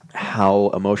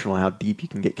how emotional, how deep you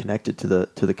can get connected to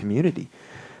the community.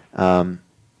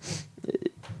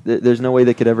 There's no way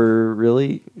they could ever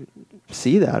really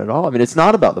see that at all. I mean, it's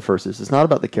not about the fursuits. It's not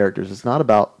about the characters. It's not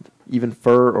about even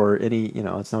fur or any.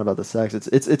 It's not about the sex.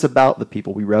 It's about the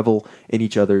people. We revel in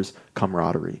each other's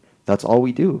camaraderie. That's all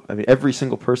we do. I mean, every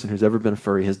single person who's ever been a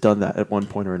furry has done that at one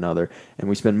point or another, and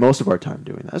we spend most of our time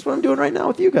doing that. That's what I'm doing right now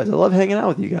with you guys. I love hanging out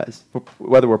with you guys,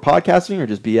 whether we're podcasting or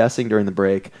just BSing during the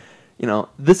break.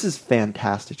 This is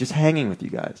fantastic, just hanging with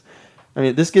you guys. I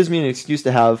mean, this gives me an excuse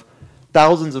to have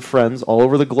thousands of friends all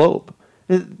over the globe.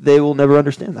 They will never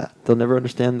understand that. They'll never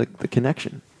understand the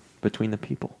connection between the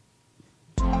people.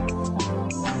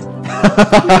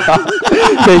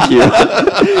 Thank you.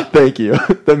 Thank you.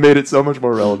 That made it so much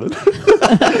more relevant.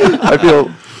 I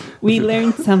feel... We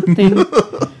learned something.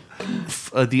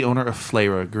 The owner of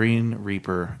Flayra, Green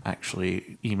Reaper,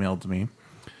 actually emailed me,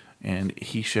 and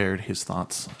he shared his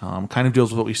thoughts. Kind of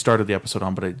deals with what we started the episode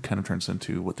on, but it kind of turns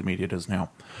into what the media does now.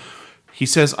 He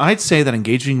says, "I'd say that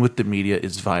engaging with the media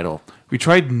is vital. We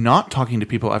tried not talking to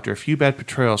people after a few bad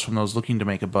portrayals from those looking to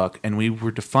make a buck, and we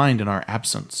were defined in our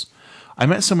absence. I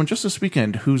met someone just this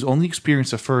weekend whose only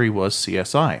experience of furry was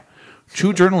CSI.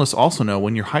 True journalists also know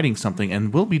when you're hiding something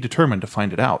and will be determined to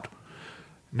find it out.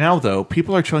 Now, though,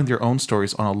 people are telling their own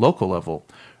stories on a local level,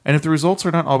 and if the results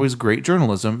are not always great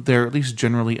journalism, they're at least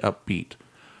generally upbeat.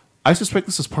 I suspect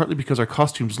this is partly because our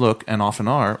costumes look, and often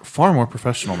are, far more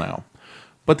professional now.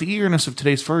 But the eagerness of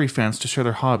today's furry fans to share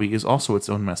their hobby is also its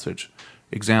own message.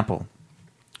 Example.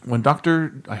 When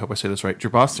Dr. I hope I say this right,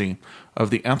 Gerbasi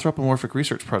of the Anthropomorphic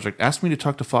Research Project asked me to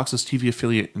talk to Fox's TV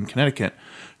affiliate in Connecticut,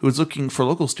 who was looking for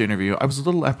locals to interview, I was a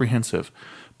little apprehensive.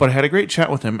 But I had a great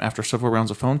chat with him after several rounds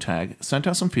of phone tag, sent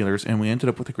out some feelers, and we ended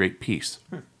up with a great piece."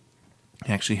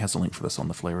 He actually has a link for this on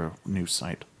the Flayra news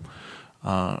site.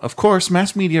 Of course,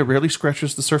 mass media rarely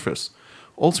scratches the surface.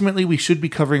 Ultimately, we should be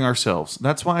covering ourselves.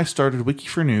 That's why I started Wiki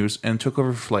for News and took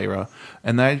over Flayra,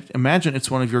 and I imagine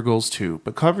it's one of your goals too,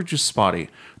 but coverage is spotty.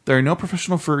 There are no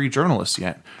professional furry journalists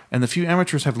yet, and the few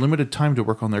amateurs have limited time to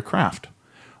work on their craft.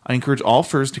 I encourage all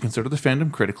furs to consider the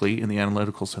fandom critically in the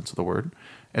analytical sense of the word,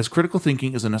 as critical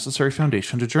thinking is a necessary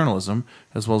foundation to journalism,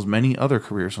 as well as many other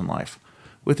careers in life.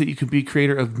 With it, you can be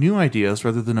creator of new ideas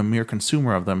rather than a mere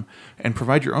consumer of them, and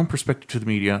provide your own perspective to the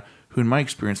media, who in my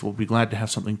experience will be glad to have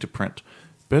something to print.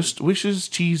 Best wishes,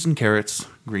 cheese and carrots,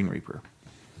 Green Reaper.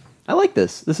 I like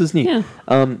this. This is neat. Yeah.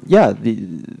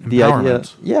 The idea.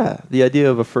 Yeah, the idea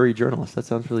of a furry journalist. That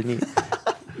sounds really neat.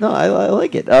 No, I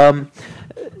like it.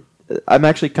 I'm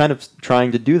actually kind of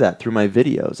trying to do that through my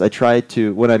videos. I try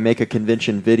to, when I make a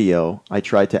convention video, I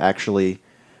try to actually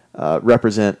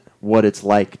represent what it's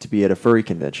like to be at a furry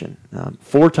convention.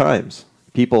 4 times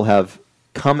people have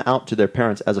come out to their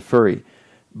parents as a furry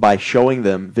by showing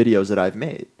them videos that I've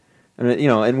made.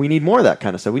 And we need more of that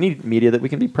kind of stuff. We need media that we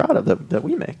can be proud of, that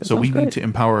we make. So we need to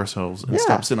empower ourselves and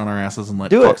stop sitting on our asses and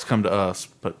let Do Fox it. come to us,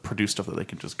 but produce stuff that they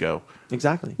can just go.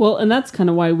 Exactly. Well, and that's kind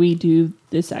of why we do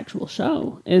this actual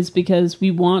show, is because we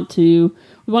want to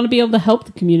be able to help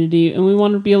the community, and we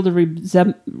want to be able to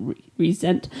represent the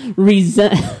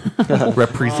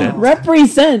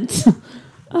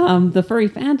furry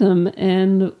fandom,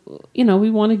 and we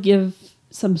want to give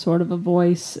some sort of a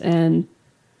voice. And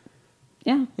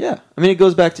Yeah. I mean, it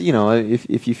goes back to,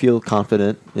 if you feel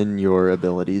confident in your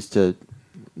abilities to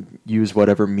use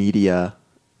whatever media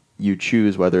you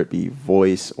choose, whether it be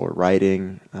voice or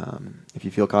writing, if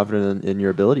you feel confident in your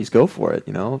abilities, go for it.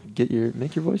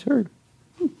 Make your voice heard.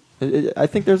 I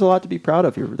think there's a lot to be proud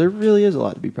of here. There really is a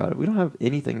lot to be proud of. We don't have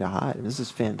anything to hide. This is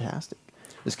fantastic,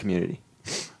 this community.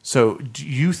 So do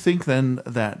you think then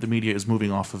that the media is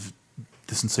moving off of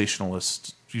the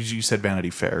sensationalist, you said Vanity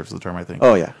Fair is the term, I think.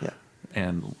 Oh, yeah.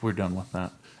 And we're done with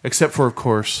that. Except for, of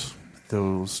course,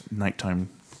 those nighttime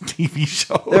TV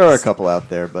shows. There are a couple out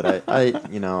there, but I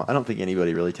don't think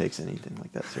anybody really takes anything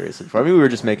like that seriously. I mean, we were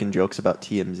just making jokes about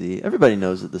TMZ. Everybody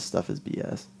knows that this stuff is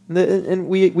BS. And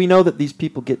we know that these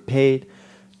people get paid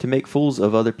to make fools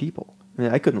of other people. I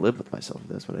mean, I couldn't live with myself if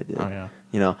that's what I did. Oh,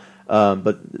 yeah.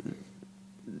 But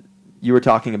you were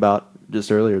talking about just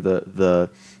earlier the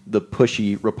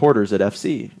pushy reporters at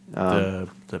FC.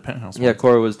 The Penthouse. Yeah,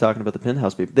 Cora was talking about the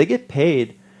Penthouse people. They get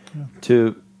paid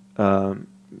to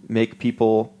make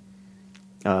people.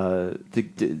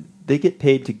 They get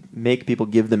paid to make people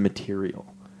give them material.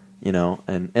 you know,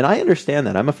 and I understand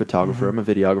that. I'm a photographer. I'm a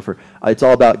videographer. It's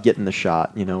all about getting the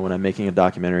shot. You know, when I'm making a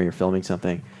documentary or filming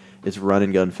something, it's run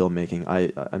and gun filmmaking.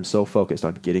 I'm so focused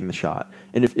on getting the shot.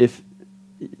 And if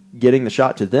getting the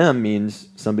shot to them means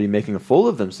somebody making a fool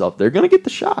of themselves, they're going to get the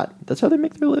shot. That's how they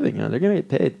make their living. You know, they're going to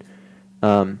get paid.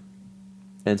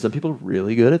 And some people are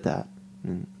really good at that.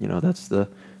 And, you know, those are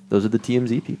the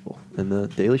TMZ people and the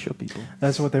Daily Show people.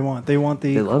 That's what they want. They want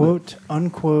the quote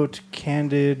unquote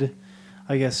candid,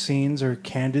 I guess, scenes or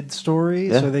candid story,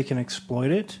 so they can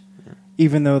exploit it,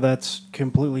 even though that's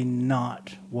completely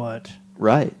not what.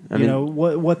 Right. I mean, know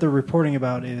what they're reporting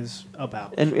about is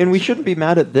about. And we shouldn't be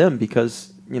mad at them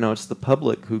because, you know, it's the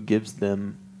public who gives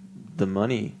them the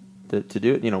money to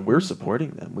do it. You know, we're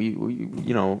supporting them. We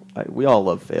you know, we all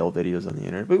love fail videos on the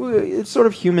internet. But it's sort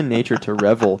of human nature to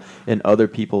revel in other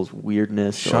people's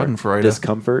weirdness or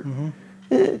discomfort. Mm-hmm.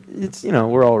 It's, you know,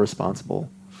 we're all responsible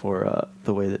for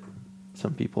the way that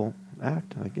some people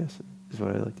act, I guess, is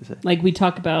what I like to say. Like we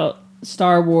talk about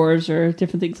Star Wars or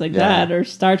different things like that, or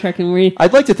Star Trek, and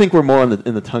I'd like to think we're more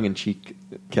in the tongue-in-cheek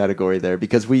category there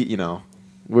because we, you know,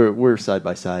 we're side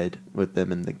by side with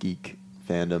them in the geek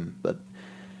fandom, but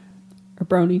or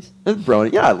bronies.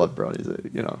 Brony, yeah, I love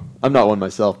bronies. You know, I'm not one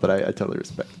myself, but I totally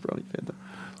respect the brony fandom.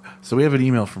 So we have an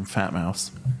email from Fat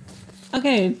Mouse.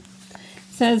 Okay, it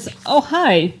says, "Oh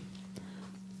hi."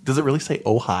 Does it really say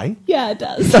 "Oh hi"? Yeah, it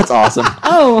does. That's awesome.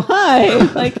 Oh hi!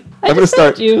 Like I'm gonna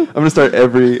start. I'm gonna start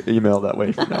every email that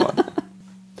way from now on.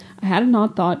 I had an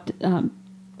odd thought.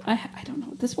 I don't know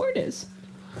what this word is.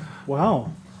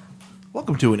 Wow.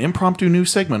 Welcome to an impromptu new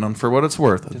segment on For What It's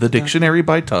Worth, the Dictionary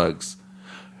by Tugs.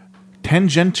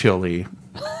 Tangentially.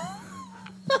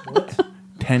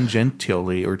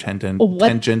 Tangentially or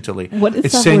tangentially. What is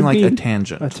it's that saying word like a mean?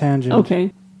 tangent. A tangent.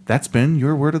 Okay. That's been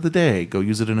your word of the day. Go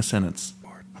use it in a sentence.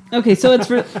 Okay, so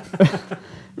it's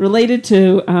related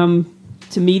to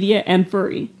media and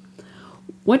furry.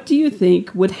 What do you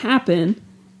think would happen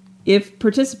if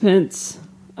participants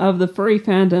of the furry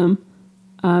fandom,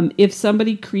 if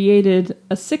somebody created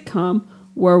a sitcom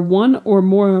where one or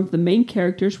more of the main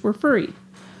characters were furry?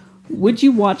 Would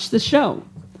you watch the show?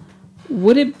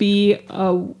 Would it be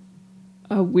a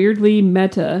weirdly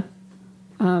meta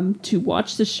to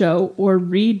watch the show or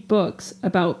read books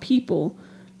about people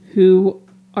who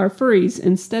are furries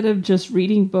instead of just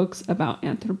reading books about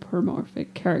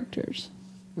anthropomorphic characters?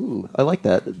 Ooh, I like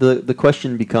that. The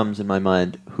question becomes in my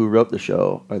mind, who wrote the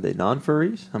show? Are they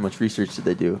non-furries? How much research did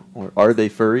they do? Or are they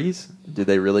furries? Do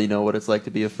they really know what it's like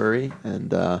to be a furry? And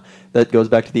that goes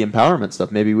back to the empowerment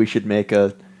stuff. Maybe we should make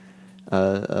a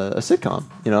sitcom.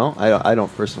 You know, I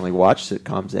don't personally watch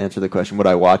sitcoms. To answer the question, would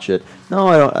I watch it? No,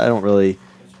 I don't really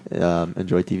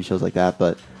enjoy TV shows like that.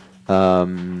 But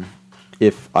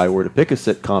if I were to pick a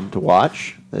sitcom to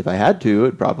watch, if I had to,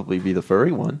 it'd probably be the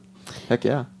furry one. Heck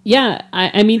yeah. Yeah,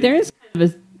 I mean there is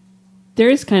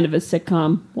kind of a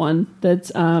sitcom one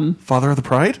that's Father of the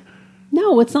Bride?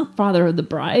 No, it's not Father of the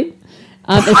Bride.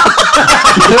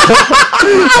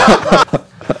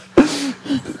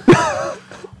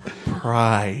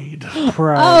 Pride.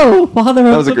 Oh, Father of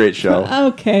the... That was a great show.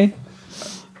 Okay.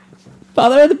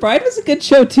 Father of the Bride was a good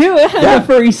show, too. It had a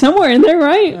furry somewhere in there,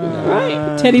 right?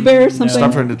 Right. Teddy bear or something.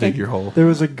 Stop trying to dig your hole. There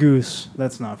was a goose.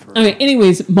 That's not furry. Okay,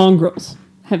 anyways, Mongrels.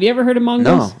 Have you ever heard of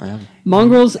Mongrels? No, I haven't.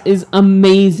 Mongrels is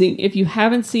amazing. If you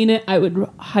haven't seen it, I would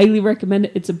highly recommend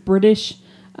it. It's a British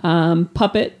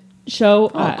puppet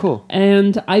show. Oh, cool.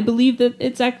 And I believe that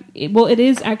it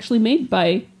is actually made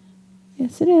by...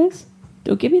 Yes, it is.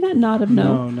 Don't give me that nod of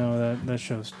no. No, that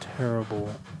show's terrible.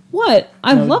 What?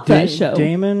 I love that show.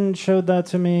 Damon showed that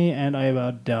to me, and I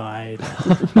about died.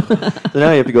 So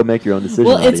now you have to go make your own decision.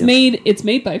 Well, it's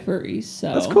made by furries,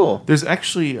 so that's cool. There's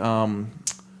actually,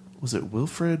 was it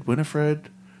Winifred?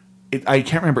 I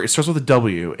can't remember. It starts with a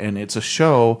W, and it's a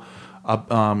show.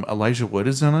 Elijah Wood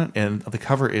is in it, and the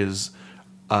cover is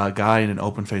a guy in an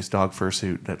open-faced dog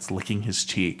fursuit that's licking his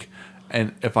cheek.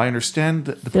 And if I understand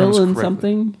the premise Phil and correctly,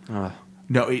 something.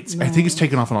 No, I think it's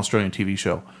taken off an Australian TV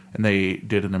show, and they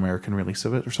did an American release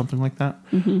of it or something like that.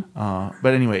 Mm-hmm.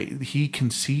 But anyway, he can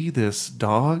see this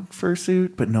dog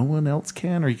fursuit, but no one else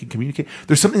can, or he can communicate.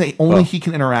 There's something that only he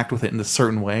can interact with it in a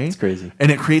certain way. It's crazy.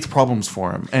 And it creates problems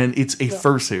for him. And it's a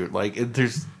fursuit. Like,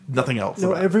 there's nothing else.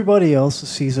 No, everybody else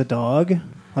sees a dog,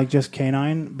 like just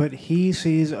canine, but he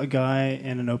sees a guy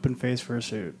in an open-faced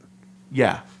fursuit.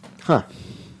 Yeah. Huh.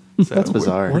 So That's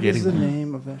bizarre. What is the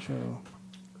name of that show?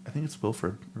 I think it's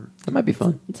Wilfred. That might be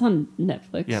fun. It's on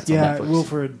Netflix. Yeah, it's on Yeah, Netflix.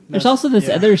 Wilfred. There's also this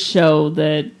other show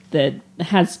that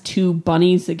has two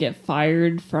bunnies that get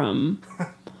fired from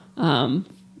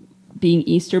being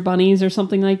Easter bunnies or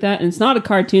something like that. And it's not a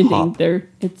cartoon Hop. thing.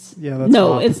 It's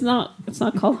Hop. it's not. It's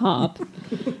not called Hop.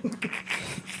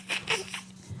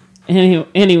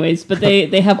 Anyways, but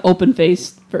they have open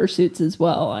face fursuits as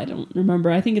well. I don't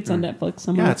remember. I think it's on Netflix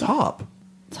somewhere. Yeah, it's Hop.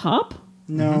 It's Hop?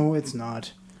 No, it's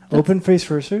not. Open face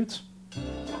fursuits?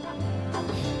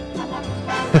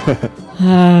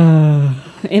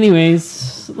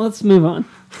 Anyways, let's move on.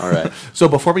 All right. So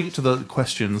before we get to the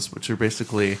questions, which are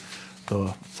basically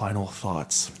the final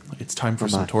thoughts, it's time for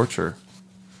some torture.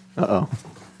 Uh-oh.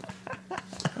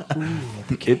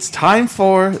 It's time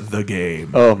for the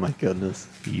game. Oh, my goodness.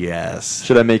 Yes.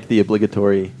 Should I make the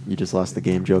obligatory "you just lost the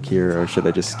game" joke here, or should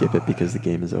I just skip it because the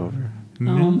game is over?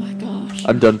 Oh my gosh.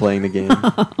 I'm done playing the game.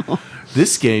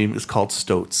 This game is called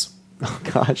Stoats. Oh,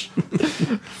 gosh.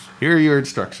 Here are your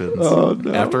instructions. Oh,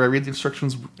 no. After I read the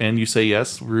instructions and you say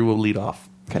yes, Rue will lead off.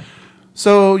 Okay.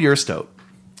 So, you're a Stoat.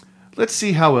 Let's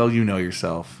see how well you know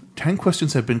yourself. 10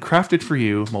 questions have been crafted for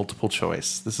you, multiple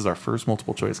choice. This is our first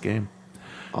multiple choice game.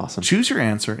 Awesome. Choose your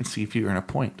answer and see if you earn a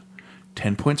point.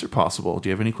 10 points are possible. Do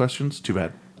you have any questions? Too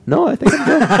bad. No, I think I'm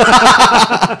good.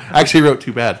 I actually wrote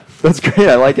too bad. That's great.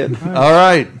 I like it. All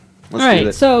right. All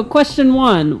right, so question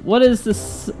 1. What is the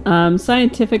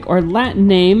scientific or Latin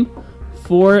name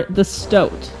for the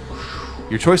stoat?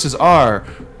 Your choices are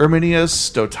Erminia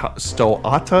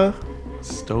stoata,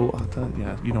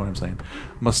 yeah, you know what I'm saying.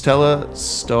 Mustela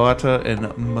stoata and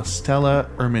Mustela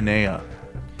erminea.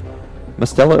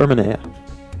 Mustela erminea.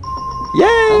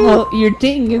 Yay! Well, your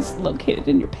ding is located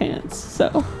in your pants,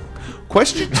 so...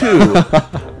 Question 2.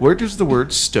 Where does the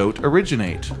word stoat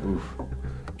originate?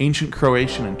 Ancient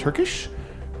Croatian and Turkish?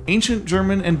 Ancient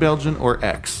German and Belgian, or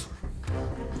X?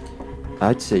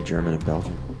 I'd say German and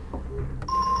Belgian.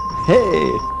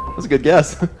 Hey! That's a good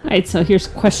guess. All right, so here's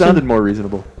question... Sounded more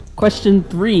reasonable. Question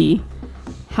 3.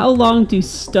 How long do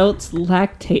stoats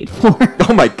lactate for?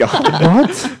 Oh my god.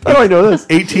 What? How do I know this?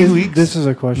 18 weeks? This is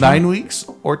a question. 9 weeks?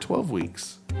 Or 12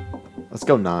 weeks? Let's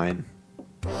go 9.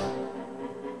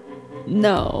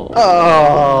 No. What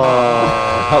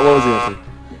was the answer?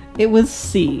 It was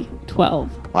C,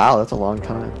 12. Wow, that's a long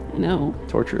time. I know.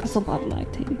 Torturous. That's a lot of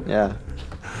lactating. Yeah.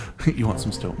 You want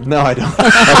some stoat? No, I don't.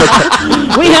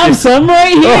 We have some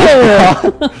right here.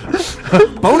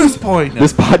 Bonus point!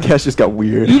 This podcast just got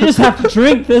weird. You just have to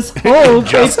drink this whole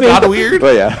Just baby. got weird?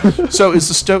 Oh, yeah. So is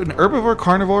the stoat an herbivore,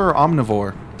 carnivore, or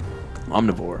omnivore?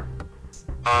 Omnivore.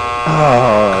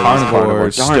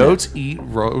 Carnivore. Darn Stoats eat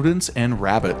rodents and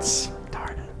rabbits.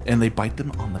 Darn it. And they bite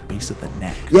them on the base of the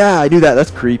neck. Yeah, I do that.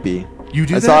 That's creepy. You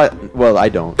do I that? saw it. Well, I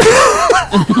don't.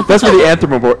 That's where the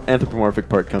anthropomorphic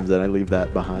part comes in. I leave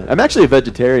that behind. I'm actually a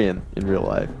vegetarian in real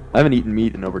life. I haven't eaten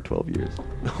meat in over 12 years.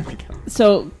 Oh my god.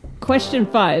 So, question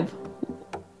 5.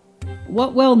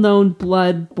 What well-known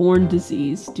blood-borne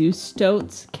disease do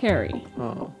stoats carry?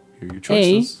 Oh. Here are your A.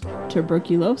 choices.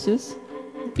 Tuberculosis.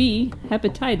 B.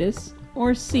 Hepatitis.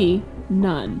 Or C.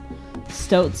 None.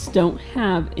 Stoats don't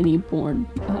have any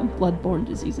blood-borne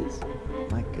diseases.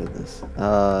 My goodness.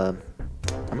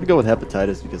 I'm gonna go with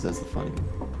hepatitis because that's the funny one.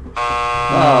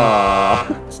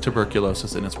 It's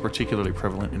tuberculosis, and it's particularly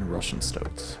prevalent in Russian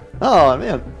stoats. Oh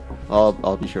man.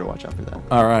 I'll be sure to watch out for that.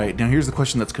 All right, now here's the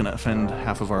question that's going to offend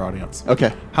half of our audience.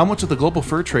 Okay. How much of the global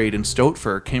fur trade in stoat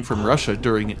fur came from Russia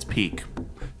during its peak?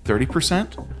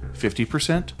 30%,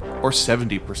 50%, or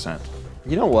 70%?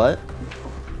 You know what?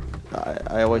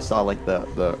 I always saw like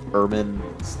the ermine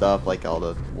stuff, like all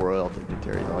the royal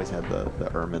dignitaries always had the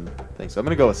ermine thing. So I'm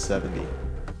gonna go with 70.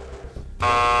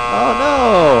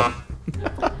 Oh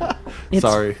no! It's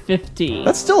Sorry. 50.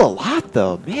 That's still a lot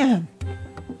though, man.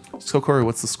 So Corey,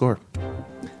 what's the score?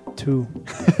 2.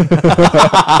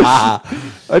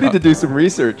 I need to do some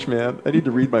research, man. I need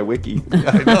to read my wiki.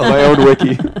 I know my own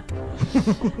wiki.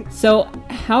 So,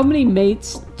 how many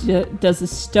mates does a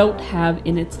stoat have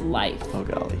in its life? Oh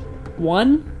golly.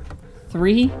 1,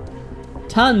 3,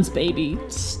 tons, baby.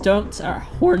 Stoats are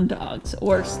horn dogs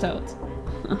or stoats.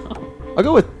 I'll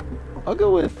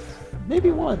go with maybe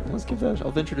 1. Let's give that.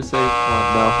 I'll venture to say 1.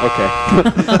 No. Okay.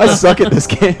 I suck at this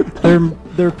game.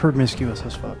 They're promiscuous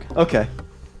as fuck. Okay.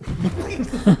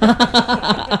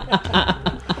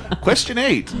 Question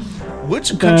 8.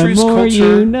 Which country's the more culture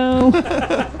you know.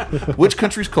 Which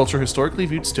country's culture historically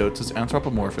viewed stoats as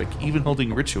anthropomorphic, even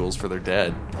holding rituals for their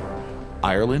dead?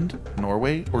 Ireland,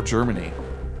 Norway, or Germany?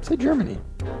 Say Germany.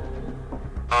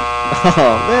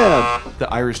 Oh man.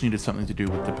 The Irish needed something to do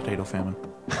with the potato famine.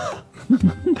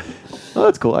 Oh,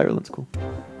 that's cool. Ireland's cool.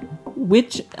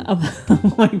 Which of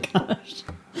oh my gosh.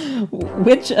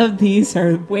 Which of these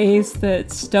are ways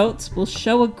that stoats will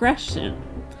show aggression?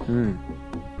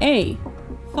 A.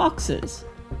 Foxes.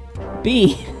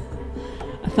 B.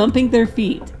 Thumping their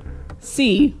feet.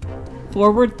 C.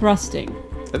 Forward thrusting.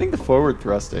 I think the forward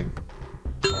thrusting.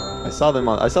 I saw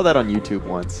that on YouTube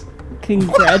once.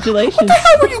 Congratulations.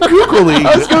 How are you Googling?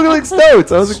 I was Googling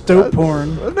stoats. I was Stoat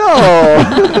porn.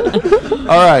 No.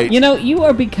 All right. You know, you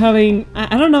are becoming.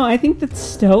 I don't know. I think that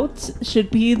stoats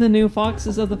should be the new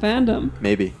foxes of the fandom.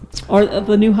 Maybe. Or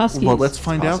the new huskies. Well, let's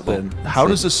find out Possible. then. How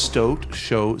does a stoat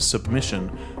show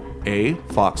submission? A.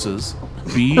 Foxes.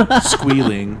 B.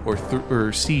 Squealing.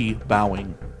 Or C.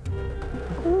 Bowing.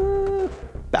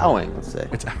 Bowing, let's say.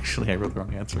 It's actually, I wrote the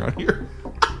wrong answer on here.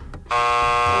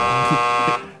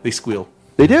 They squeal.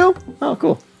 They do? Oh,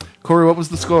 cool. Corey, what was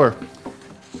the score?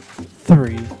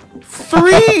 3.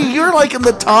 3! You're like in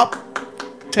the top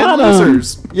 10 Bottom.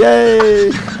 losers. Yay!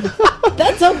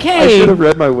 That's I okay. should have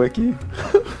read my wiki.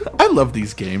 I love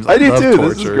these games. I do love too.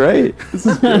 Torture. This is great. This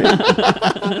is great.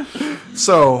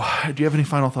 So, do you have any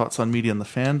final thoughts on media and the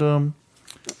fandom?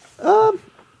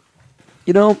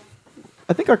 You know,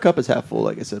 I think our cup is half full,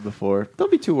 like I said before.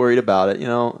 Don't be too worried about it. You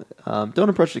know, don't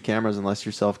approach the cameras unless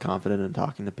you're self-confident in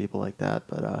talking to people like that.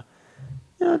 But,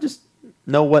 you know, just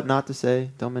know what not to say.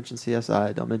 Don't mention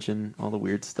CSI. Don't mention all the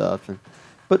weird stuff.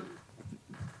 But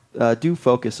do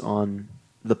focus on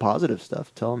the positive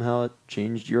stuff. Tell them how it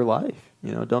changed your life.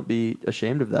 You know, don't be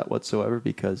ashamed of that whatsoever,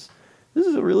 because this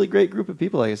is a really great group of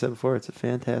people. Like I said before, it's a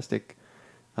fantastic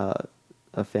thing.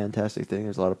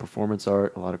 There's a lot of performance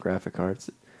art, a lot of graphic arts.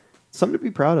 It's something to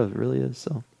be proud of. It really is.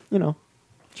 So, you know,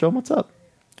 show them what's up.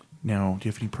 Now, do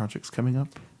you have any projects coming up?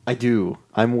 I do.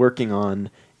 I'm working on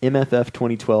MFF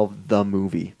 2012, the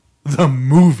movie. The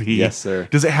movie? Yes, sir.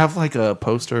 Does it have like a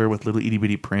poster with little itty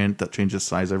bitty print that changes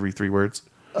size every 3 words?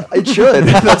 It should.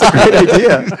 That's a great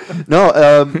idea. No,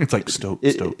 it's like stoat.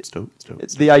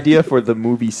 It's the idea for the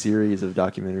movie series of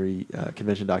documentary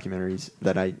convention documentaries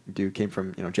that I do came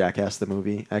from, you know, Jackass the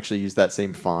movie. I actually used that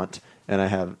same font, and I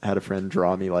have had a friend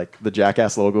draw me like the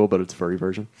Jackass logo, but it's furry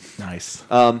version. Nice.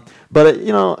 But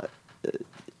you know,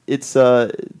 it's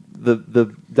the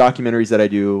documentaries that I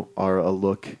do are a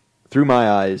look through my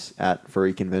eyes at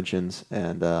furry conventions,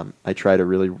 and I try to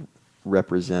really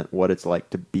represent what it's like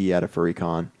to be at a furry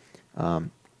con. I've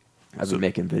been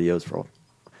making videos for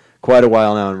quite a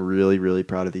while now. I'm really, really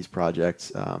proud of these projects.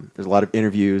 There's a lot of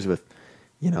interviews with,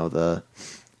 you know, the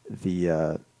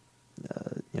you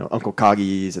know, Uncle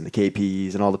Kagis and the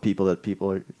KPs and all the people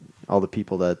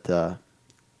that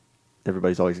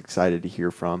everybody's always excited to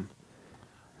hear from.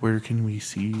 Where can we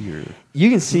see your... You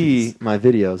can see my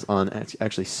videos on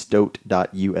actually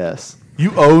stoat.us.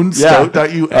 You own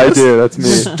stoat.us? I do, that's me.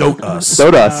 Stoat us.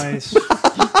 Stoat us. Nice.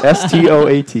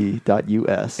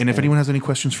 STOAT.us. And if anyone has any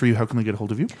questions for you, how can they get a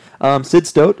hold of you?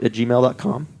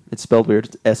 SidStoat@gmail.com. It's spelled weird.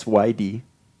 It's SYD.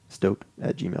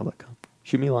 Stoat@gmail.com.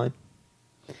 Shoot me a line.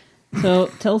 So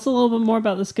tell us a little bit more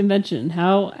about this convention.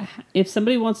 How, if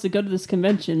somebody wants to go to this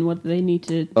convention, what do they need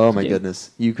to Oh my do?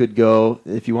 goodness. You could go,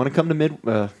 if you want to come to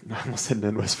I almost said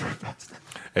Midwest Fur Fest.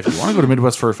 If you want to go to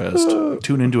Midwest Fur Fest,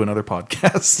 tune into another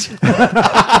podcast.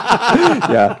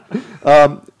 Yeah.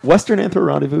 Western Anthro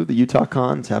Rendezvous, the Utah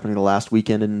Con, is happening the last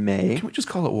weekend in May. Can we just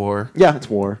call it war? Yeah, it's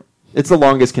war. It's the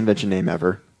longest convention name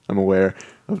ever. I'm aware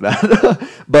of that.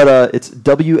 But it's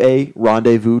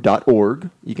warendezvous.org.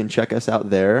 You can check us out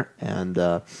there. And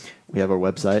we have our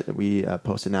website that we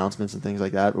post announcements and things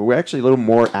like that. But we're actually a little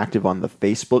more active on the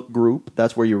Facebook group.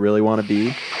 That's where you really want to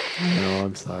be. No,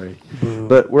 I'm sorry.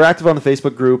 But we're active on the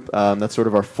Facebook group. That's sort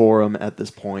of our forum at this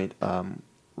point.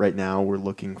 Right now, we're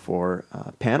looking for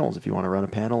panels. If you want to run a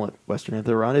panel at Western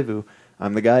Anthro Rendezvous,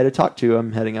 I'm the guy to talk to.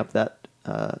 I'm heading up that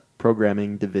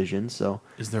programming division. So,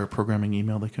 is there a programming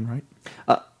email they can write?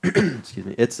 Excuse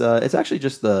me. It's actually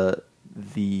just the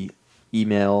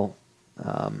email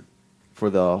for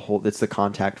the whole. It's the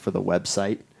contact for the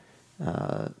website.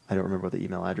 I don't remember what the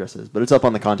email address is, but it's up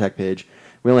on the contact page.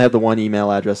 We only have the one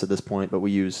email address at this point, but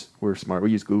we're smart. We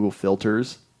use Google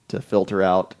filters to filter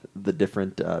out the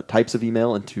different types of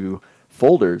email into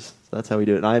folders. So that's how we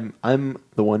do it. And I'm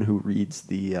the one who reads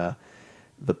the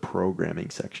programming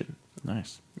section.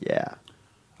 Nice. Yeah.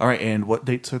 All right, and what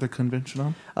dates are the convention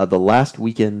on? The last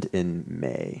weekend in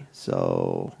May.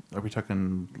 So are we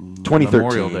talking 2013.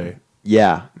 Memorial Day?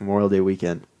 Yeah, Memorial Day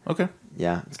weekend. Okay.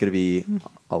 Yeah, it's going to be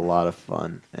a lot of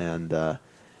fun, and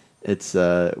it's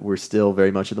we're still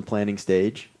very much in the planning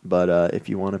stage. But if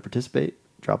you want to participate,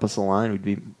 drop us a line. We'd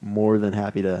be more than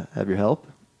happy to have your help.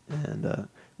 And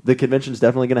the convention's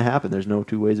definitely going to happen. There's no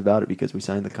two ways about it because we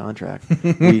signed the contract.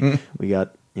 we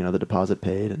got the deposit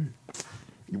paid, and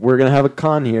we're going to have a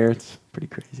con here. It's pretty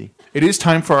crazy. It is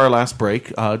time for our last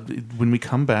break. When we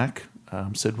come back,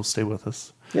 Sid will stay with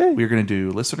us. Yay. We're going to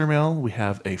do listener mail. We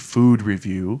have a food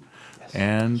review. Yes.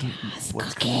 And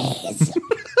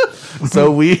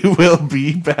so we will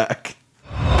be back.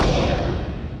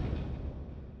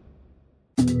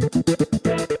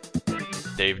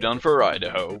 Dave Dunn for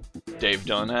Idaho, Dave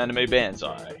Dunn Anime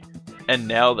Banzai. And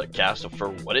now the cast of For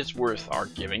What It's Worth are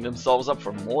giving themselves up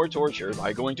for more torture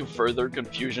by going to Further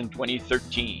Confusion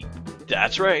 2013.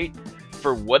 That's right,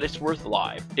 For What It's Worth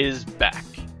Live is back.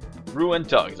 Rue and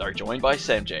Tugs are joined by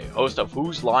Semjay, host of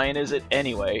Whose Line Is It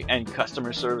Anyway and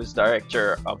customer service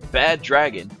director of Bad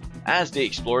Dragon, as they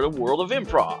explore the world of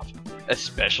improv. A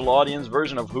special audience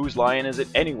version of Whose Line Is It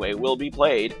Anyway will be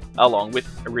played, along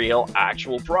with real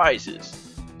actual prizes.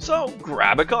 So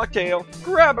grab a cocktail,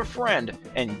 grab a friend,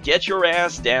 and get your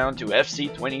ass down to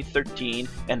FC 2013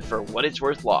 and For What It's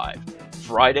Worth Live,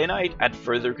 Friday night at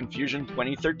Further Confusion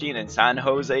 2013 in San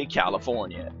Jose,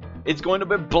 California. It's going to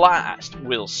be a blast.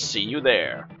 We'll see you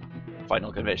there.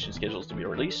 Final convention schedules to be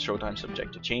released. Showtime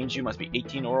subject to change. You must be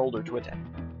 18 or older to attend.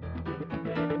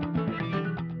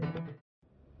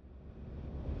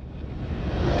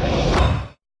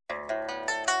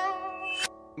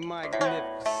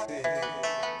 Magnificent.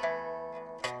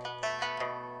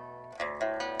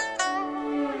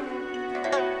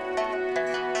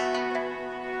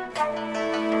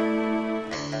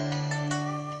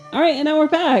 All right, and now we're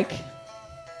back.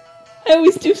 I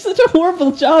always do such a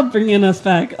horrible job bringing us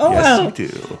back. Oh, Yes, wow. you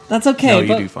do. That's okay. No, you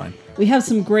but do fine. We have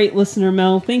some great listener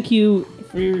mail. Thank you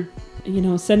for,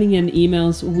 sending in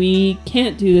emails. We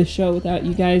can't do this show without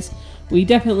you guys. We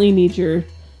definitely need your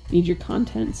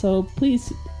content. So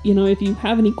please, if you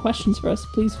have any questions for us,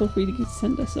 please feel free to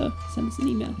send us an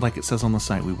email. Like it says on the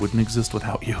site, we wouldn't exist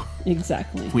without you.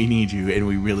 Exactly. We need you, and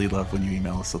we really love when you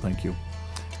email us, so thank you.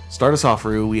 Start us off,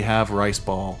 Rue. We have Rice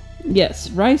Ball. Yes,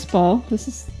 Rice Ball. This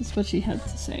is what she had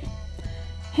to say.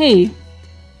 Hey,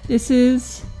 this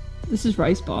is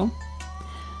Rice Ball.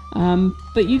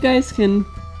 But you guys can.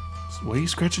 Why are you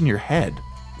scratching your head?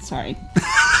 Sorry,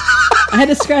 I had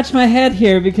to scratch my head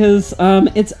here because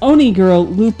it's Oni Girl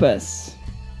Lupus.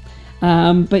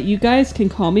 But you guys can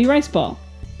call me Rice Ball.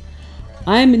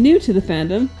 I'm new to the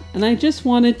fandom, and I just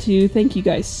wanted to thank you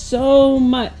guys so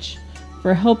much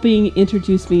for helping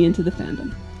introduce me into the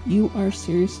fandom. You are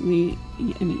seriously,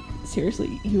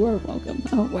 you are welcome.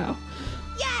 Oh, wow.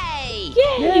 Yay!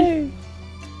 Yay!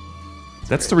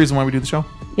 That's the reason why we do the show.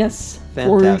 Yes.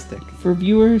 Fantastic. For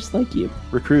viewers like you.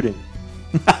 Recruiting.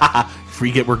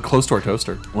 We're close to our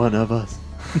toaster. One of us.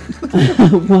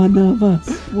 One of us.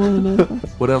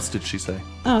 What else did she say?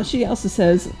 Oh, she also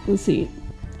says, let's see.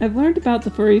 I've learned about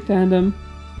the furry fandom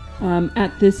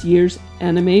at this year's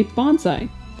Anime Bonsai.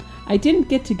 I didn't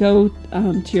get to go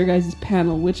to your guys'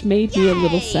 panel, which made me a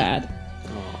little sad.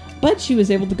 But she was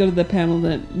able to go to the panel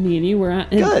that me and you were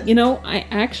at. And, Good. I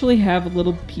actually have a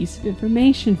little piece of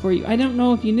information for you. I don't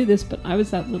know if you knew this, but I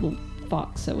was that little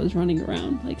fox that was running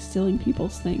around, stealing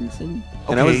people's things. And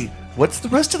Okay, what's the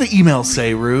rest of the email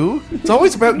say, Rue? It's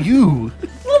always about you.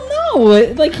 Well, no,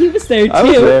 he was there too. I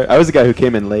was there. I was the guy who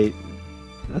came in late.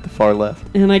 At the far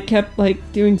left. And I kept,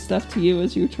 doing stuff to you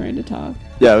as you were trying to talk.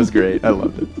 Yeah, it was great. I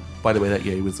loved it. By the way, that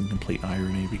yay was in complete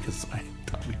irony because I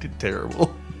thought we did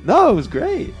terrible. No, it was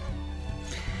great.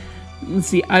 Let's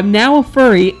see. I'm now a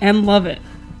furry and love it.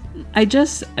 I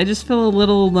just feel a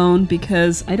little alone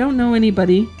because I don't know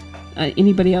anybody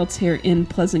else here in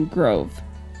Pleasant Grove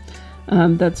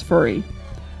that's furry.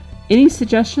 Any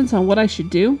suggestions on what I should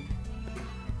do?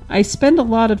 I spend a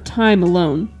lot of time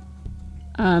alone.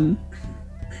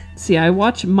 I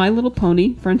watch My Little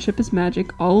Pony, Friendship is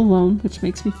Magic, all alone, which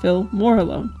makes me feel more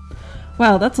alone.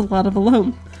 Wow, that's a lot of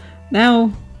alone.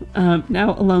 Now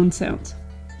alone sounds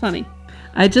funny.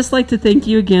 I'd just like to thank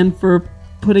you again for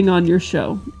putting on your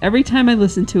show. Every time I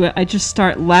listen to it, I just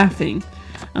start laughing.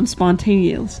 I'm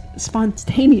spontaneously.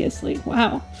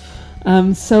 Wow.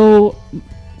 So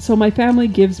my family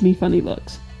gives me funny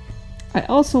looks. I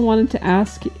also wanted to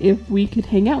ask if we could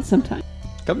hang out sometime.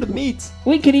 Come to the meets.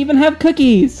 We could even have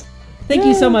cookies. Thank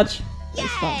you so much.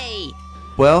 Yay!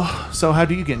 Well, so how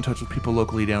do you get in touch with people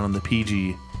locally down on the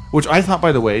PG? Which I thought,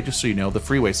 by the way, just so you know, the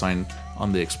freeway sign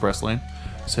on the express lane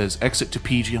says exit to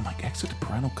PG. I'm like, exit to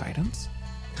parental guidance?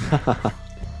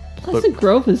 Pleasant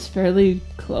Grove is fairly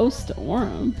close to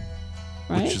Orem,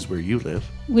 right? Which is where you live.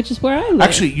 Which is where I live.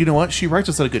 Actually, you know what? She writes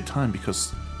us at a good time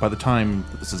because by the time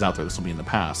this is out there, this will be in the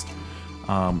past.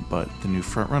 But the new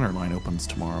Frontrunner line opens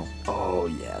tomorrow. Oh,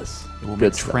 yes. It will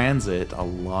Good make stuff. transit a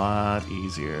lot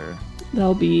easier.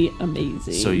 That'll be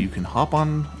amazing. So you can hop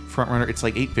on Frontrunner. It's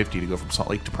like $8.50 to go from Salt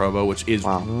Lake to Provo, which is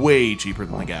way cheaper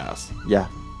than the gas. Yeah.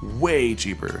 Way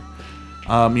cheaper.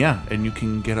 Yeah, and you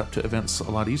can get up to events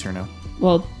a lot easier now.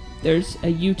 Well, there's a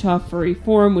Utah Furry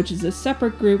Forum, which is a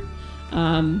separate group,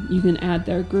 you can add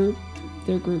their group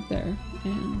there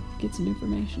and get some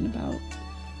information about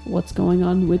what's going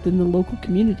on within the local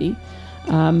community.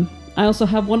 I also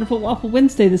have Wonderful Waffle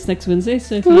Wednesday this next Wednesday,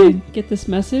 so if you get this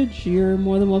message, you're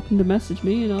more than welcome to message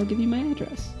me, and I'll give you my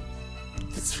address.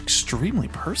 It's extremely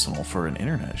personal for an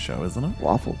internet show, isn't it?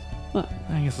 Waffles. What?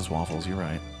 I guess it's waffles. You're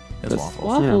right. It's waffles.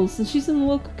 Waffles, and she's in the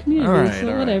local community, All right, so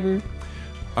all right. whatever.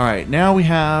 All right, now we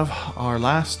have our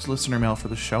last listener mail for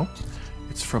the show.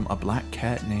 It's from a black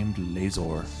cat named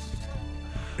Lazor.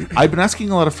 I've been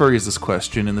asking a lot of furries this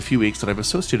question in the few weeks that I've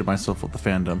associated myself with the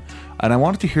fandom, and I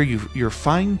wanted to hear your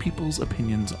fine people's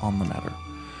opinions on the matter.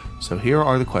 So here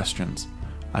are the questions.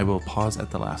 I will pause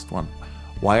at the last one.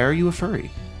 Why are you a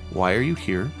furry? Why are you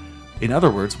here? In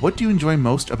other words, what do you enjoy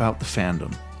most about the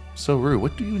fandom? So, Rue,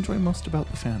 what do you enjoy most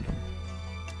about the fandom?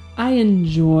 I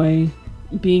enjoy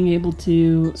being able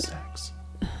to... Sex.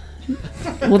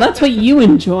 Well, that's what you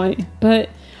enjoy, but...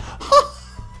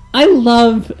 I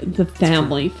love the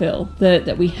family feel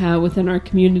that we have within our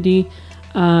community.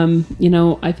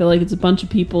 I feel like it's a bunch of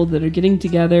people that are getting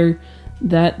together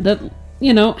that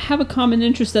have a common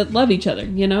interest, that love each other.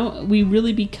 We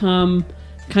really become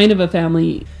kind of a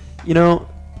family.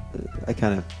 I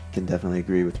kind of can definitely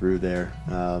agree with Rue there.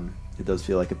 It does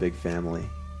feel like a big family.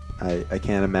 I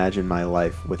can't imagine my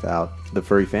life without the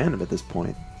furry fandom at this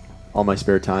point. All my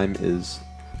spare time is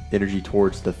energy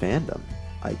towards the fandom.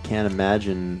 I can't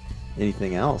imagine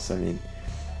anything else. I mean,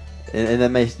 and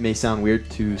that may sound weird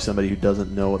to somebody who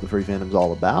doesn't know what the furry fandom's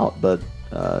all about, but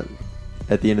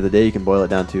at the end of the day, you can boil it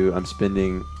down to I'm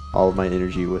spending all of my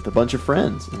energy with a bunch of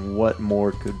friends, and what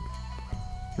more could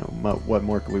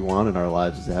we want in our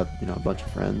lives is to have a bunch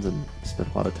of friends and spend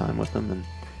a lot of time with them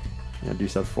and do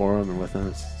stuff for them and with them.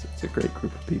 It's a great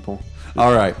group of people.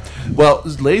 All right. Well,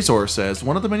 Lazor says,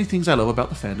 one of the many things I love about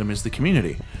the fandom is the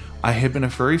community. I have been a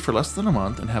furry for less than a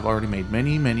month and have already made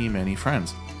many, many, many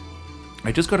friends.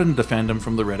 I just got into the fandom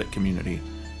from the Reddit community.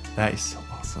 That is so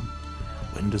awesome.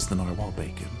 When does the narwhal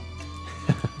bacon?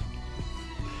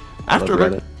 I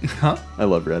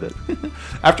love Reddit.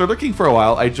 After looking for a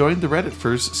while, I joined the Reddit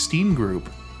first Steam group.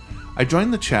 I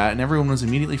joined the chat and everyone was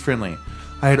immediately friendly.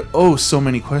 I had so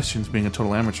many questions being a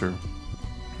total amateur.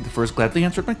 The first gladly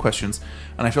answered my questions,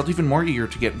 and I felt even more eager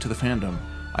to get into the fandom.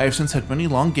 I have since had many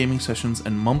long gaming sessions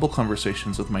and mumble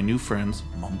conversations with my new friends.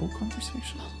 Mumble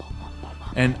conversations?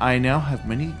 And I now have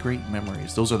many great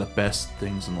memories. Those are the best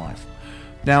things in life.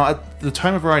 Now, at the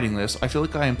time of writing this, I feel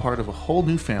like I am part of a whole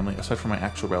new family aside from my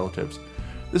actual relatives.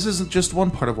 This isn't just one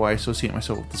part of why I associate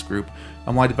myself with this group,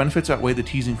 and why the benefits outweigh the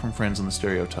teasing from friends and the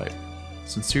stereotype.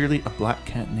 Sincerely, a black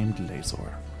cat named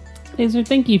Lazor. Lazor,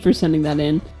 thank you for sending that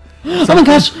in. Oh my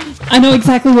gosh, I know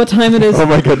exactly what time it is. Oh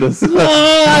my goodness.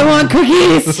 I want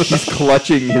cookies! He's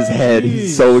clutching his head.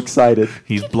 He's so excited.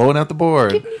 He's blowing out the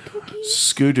board. Give me cookies.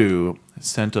 Skoodoo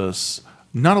sent us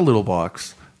not a little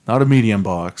box, not a medium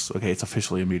box. Okay, it's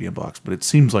officially a medium box, but it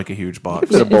seems like a huge box.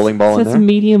 There's a bowling ball in It's there. a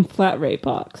medium flat rate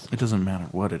box. It doesn't matter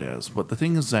what it is. But the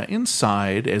thing is that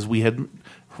inside, as we had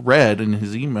read in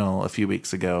his email a few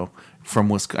weeks ago,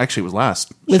 from actually it was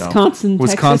last Wisconsin,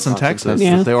 Texas,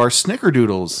 Yeah. that there are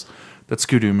snickerdoodles that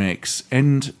Skoodoo makes,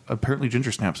 and apparently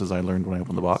ginger snaps, as I learned when I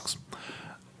opened the box.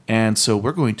 And so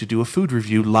we're going to do a food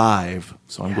review live.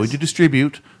 So I'm going to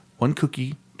distribute one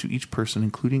cookie to each person,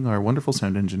 including our wonderful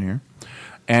sound engineer,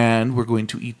 and we're going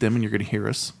to eat them, and you're going to hear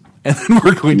us, and then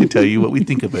we're going to tell you what we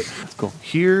think of it. That's cool.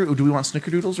 Here, do we want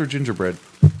snickerdoodles or gingerbread?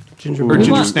 Gingerbread. Or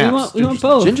ginger snaps? We want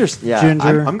both. Ginger, yeah.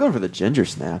 Ginger. I'm going for the ginger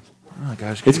snap. Oh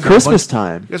gosh, It's you guys are a Christmas bunch-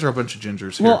 time. You guys are a bunch of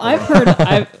gingers here. Well, I've heard.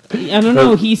 I don't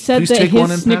know. He said Please that take one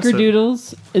his and pass it.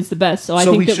 snickerdoodles is the best. So I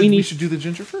So think that we should do the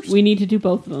ginger first. we need to do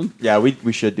both of them. Yeah,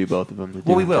 we should do both of them.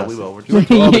 Well, we will. We're you're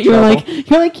doing like,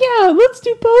 yeah, let's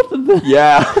do both of them.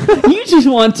 Yeah. You just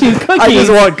want two cookies. I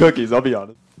just want cookies, I'll be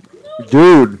honest.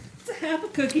 Dude, It's a half a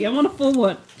cookie. I want a full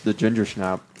one. the ginger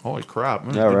snap. Holy crap!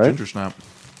 Yeah, right? Ginger snap.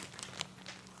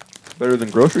 Better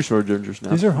than grocery store ginger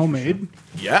snap. These are homemade.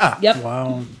 Yeah. Yep.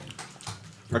 Wow.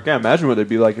 I can't imagine what they'd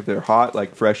be like if they're hot,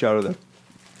 like fresh out of the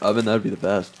oven. That'd be the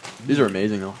best. These are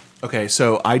amazing, though. Okay,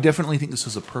 so I definitely think this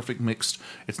is a perfect mixed.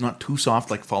 It's not too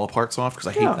soft, like fall apart soft, because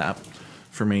I hate Yeah. that.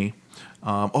 For me.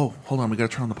 Oh, hold on. We got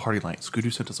to turn on the party light.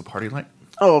 Skoodoo sent us a party light.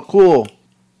 Oh, cool.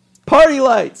 Party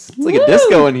lights. It's like a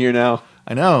disco in here now.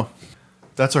 I know.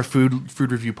 That's our food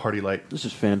review party light. This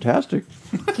is fantastic.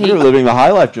 You're living the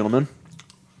high life, gentlemen.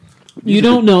 You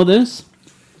don't know this,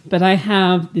 but I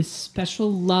have this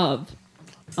special love,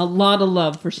 a lot of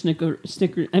love for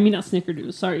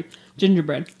snickerdoodles. Sorry,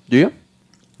 gingerbread. Do you?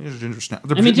 These are ginger snaps.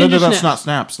 I mean, ginger they're snaps. not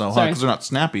snaps, though, huh? Sorry. Because they're not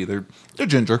snappy. They're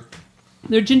ginger.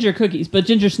 They're ginger cookies, but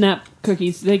ginger snap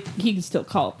cookies. He can still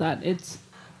call it that. It's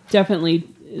definitely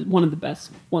one of the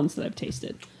best ones that I've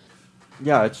tasted.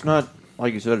 Yeah, it's not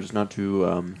like you said. It's not too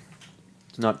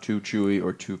chewy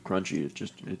or too crunchy.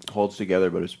 It holds together,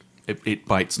 but it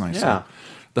bites nicely. Yeah.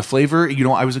 The flavor,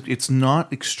 it's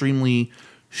not extremely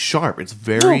sharp. It's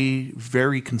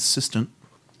very consistent.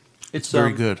 It's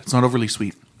very good. It's not overly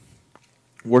sweet.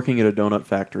 Working at a donut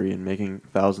factory and making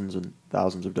thousands and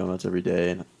thousands of donuts every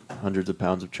day and hundreds of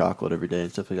pounds of chocolate every day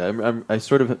and stuff like that. I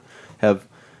sort of have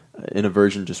an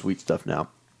aversion to sweet stuff now,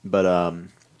 but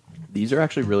these are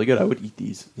actually really good. I would eat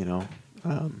these.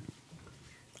 I'm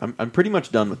pretty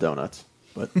much done with donuts,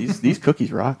 but these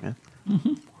cookies rock, man.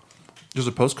 Mm-hmm. There's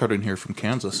a postcard in here from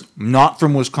Kansas, not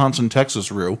from Wisconsin,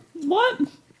 Texas, Rue. What?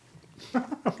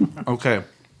 Okay.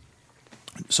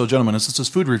 So, gentlemen, this is his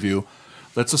food review.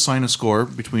 Let's assign a score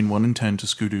between 1 and 10 to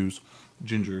Scoodoos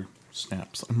ginger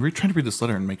snaps. I'm trying to read this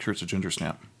letter and make sure it's a ginger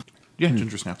snap. Yeah,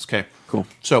 ginger snaps. Okay. Cool.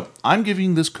 So, I'm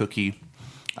giving this cookie,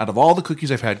 out of all the cookies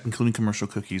I've had, including commercial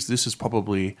cookies, this is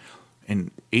probably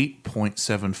an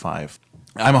 8.75.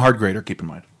 I'm a hard grader, keep in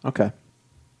mind. Okay.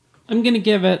 I'm going to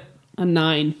give it a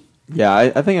 9. Yeah,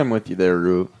 I think I'm with you there,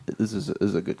 Rue. This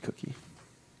is a good cookie.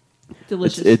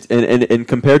 Delicious. It's and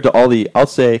compared to all the, I'll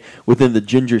say within the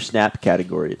ginger snap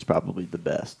category, it's probably the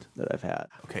best that I've had.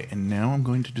 Okay, and now I'm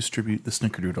going to distribute the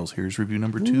Snickerdoodles. Here's review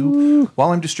number 2.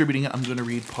 While I'm distributing it, I'm going to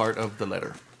read part of the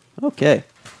letter. Okay.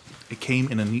 It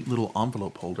came in a neat little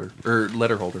envelope holder, or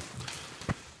letter holder.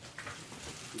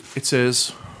 It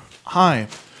says, "Hi,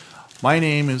 my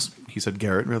name is," he said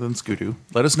Garrett rather than Scoodoo.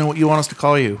 "Let us know what you want us to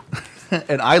call you."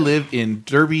 And I live in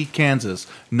Derby, Kansas,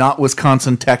 not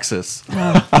Wisconsin, Texas.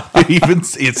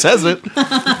 It says it.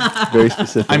 Very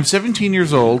specific. I'm 17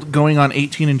 years old, going on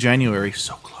 18 in January.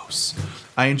 So close.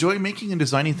 I enjoy making and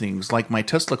designing things like my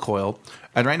Tesla coil,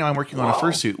 and right now I'm working on a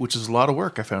fursuit, which is a lot of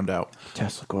work, I found out.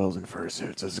 Tesla coils and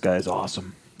fursuits. This guy is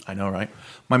awesome. I know, right?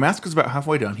 My mask is about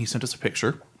halfway done. He sent us a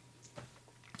picture.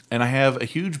 And I have a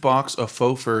huge box of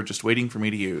faux fur just waiting for me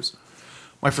to use.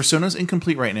 My fursona is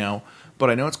incomplete right now, but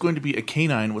I know it's going to be a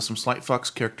canine with some slight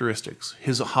fox characteristics.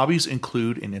 His hobbies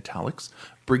include, in italics,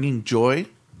 bringing joy,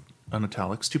 in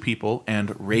italics, to people,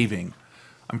 and raving.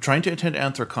 I'm trying to attend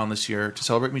Anthrocon this year to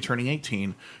celebrate me turning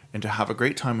 18 and to have a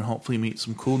great time and hopefully meet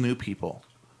some cool new people.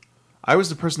 I was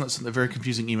the person that sent the very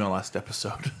confusing email last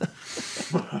episode.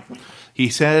 He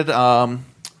said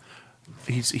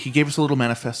he gave us a little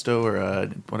manifesto or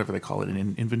whatever they call it,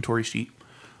 an inventory sheet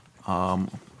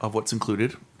of what's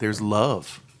included. There's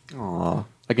love. Aw,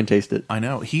 I can taste it. I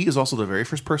know. He is also the very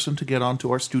first person to get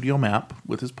onto our studio map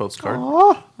with his postcard.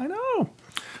 Aw. I know.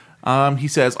 He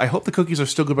says, "I hope the cookies are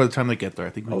still good by the time they get there." I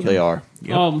think we can. They are.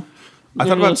 Yep. I they're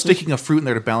thought about delicious. sticking a fruit in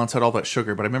there to balance out all that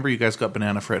sugar, but I remember you guys got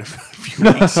banana bread a few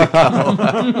weeks ago.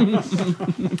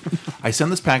 I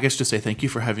send this package to say thank you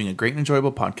for having a great and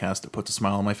enjoyable podcast that puts a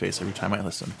smile on my face every time I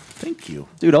listen. Thank you.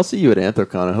 Dude, I'll see you at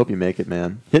Anthrocon. I hope you make it,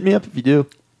 man. Hit me up if you do.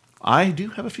 I do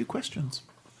have a few questions.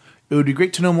 It would be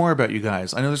great to know more about you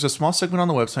guys. I know there's a small segment on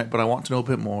the website, but I want to know a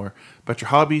bit more about your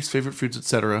hobbies, favorite foods,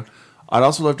 etc. I'd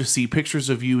also love to see pictures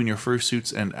of you in your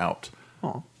fursuits and out.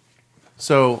 Aw.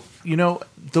 So,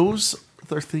 those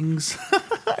are things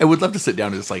I would love to sit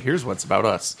down and just here's what's about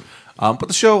us. But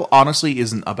the show honestly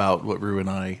isn't about what Rue and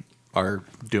I are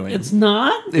doing. It's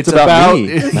not? It's about me.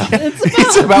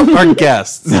 It's about our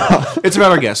guests. It's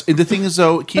about our guests. And the thing is,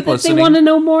 though, keep But listening. they want to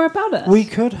know more about us. We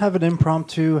could have an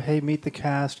impromptu, hey, meet the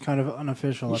cast, kind of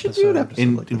unofficial should episode. do that.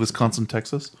 in Wisconsin,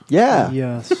 Texas. Yeah.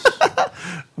 Yes.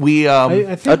 We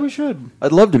I think we should.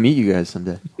 I'd love to meet you guys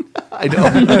someday. I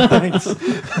know. Thanks.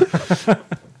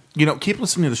 Keep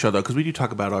listening to the show, though, because we do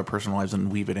talk about our personal lives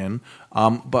and weave it in.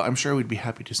 But I'm sure we'd be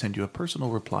happy to send you a personal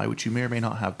reply, which you may or may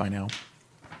not have by now.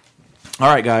 All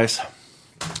right, guys.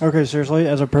 Okay, seriously,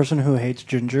 as a person who hates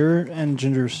ginger and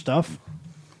ginger stuff,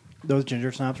 those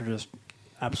ginger snaps are just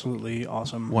absolutely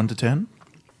awesome. 1 to 10?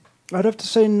 I'd have to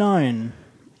say 9.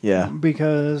 Yeah.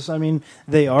 Because,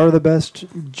 they are the best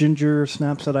ginger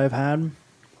snaps that I've had,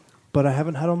 but I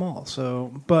haven't had them all.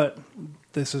 But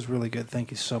this is really good. Thank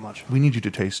you so much. We need you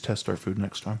to test our food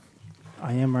next time.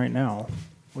 I am right now.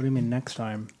 What do you mean next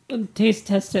time? Taste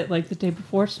test it the day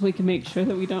before so we can make sure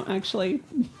that we don't actually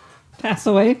pass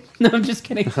away. No, I'm just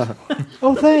kidding.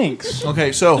 Oh, thanks.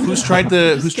 Okay, so who's tried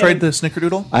the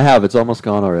Snickerdoodle? I have. It's almost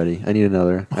gone already. I need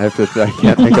another. I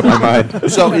can't make up my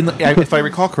mind. So, if I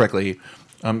recall correctly,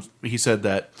 he said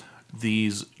that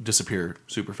these disappear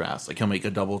super fast. He'll make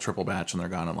a double, triple batch, and they're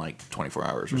gone in 24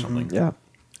 hours or something. Yeah.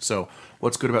 So,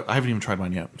 what's good about? I haven't even tried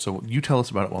mine yet. So, you tell us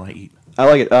about it while I eat. I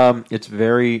like it. It's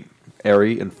very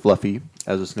airy and fluffy,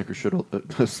 as a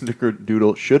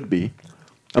snickerdoodle should be.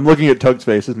 I'm looking at Tug's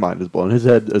face. His mind is blown. His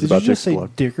head is Did about you to just say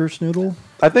explode. Dickersnoodle?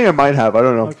 I think I might have. I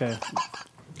don't know. Okay.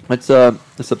 It's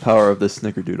the power of this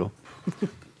snickerdoodle.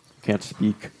 Can't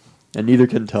speak, and neither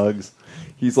can Tugs.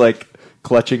 He's like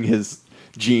clutching his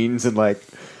jeans and like.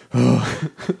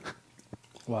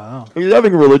 Wow. He's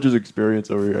having a religious experience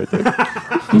over here, I think.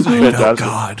 This is fantastic. Oh,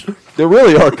 God. They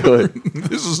really are good.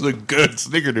 This is a good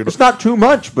snickerdoodle. It's not too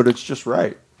much, but it's just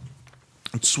right.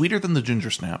 It's sweeter than the ginger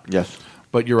snap. Yes.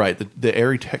 But you're right. The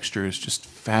airy texture is just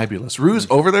fabulous. Rue's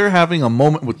over there having a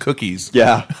moment with cookies.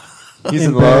 Yeah. He's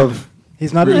in bed. love.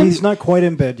 He's not quite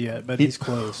in bed yet, but he's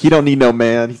close. He don't need no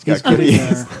man. He's got getting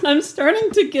cookies. there. I'm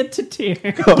starting to get to tears.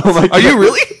 Oh my God. Are you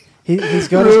really? He's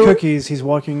got his cookies. He's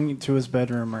walking to his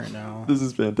bedroom right now. This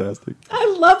is fantastic.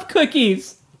 I love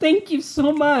cookies. Thank you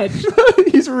so much.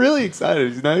 He's really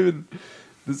excited. He's not even.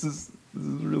 This is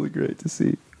really great to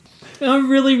see. I'm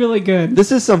really, really good.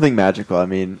 This is something magical. I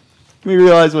mean, we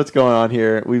realize what's going on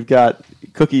here. We've got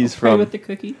cookies Pray from with the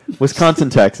cookie. Wisconsin,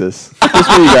 Texas.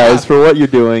 Just for you guys, for what you're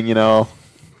doing, you know.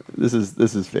 This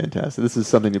is fantastic. This is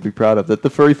something to be proud of that the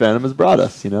furry fandom has brought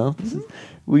us. You know,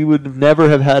 we would never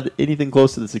have had anything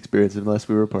close to this experience unless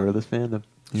we were part of this fandom.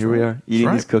 Here we are eating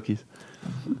right. these cookies.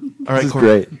 All right, This is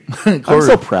Corey. great. I'm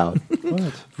so proud.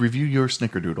 What? Review your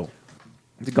snickerdoodle.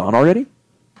 Is it gone already?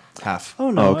 Half.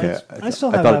 Oh no! Oh, okay. I still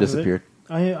have I thought it half of disappeared.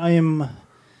 I am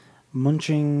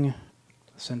munching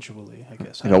sensually, I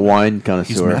guess. Like a wine He's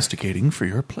connoisseur. masticating for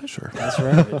your pleasure. That's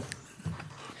right.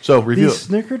 So, The review it.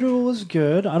 snickerdoodle was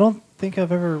good. I don't think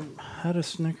I've ever had a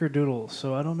snickerdoodle,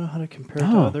 so I don't know how to compare it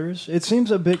to Oh. others. It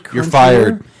seems a bit crunchier. You're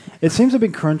fired. It seems a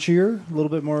bit crunchier, a little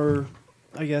bit more,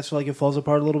 I guess, like it falls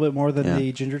apart a little bit more than Yeah.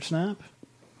 the ginger snap,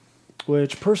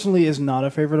 which personally is not a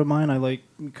favorite of mine. I like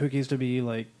cookies to be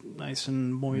like nice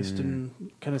and moist and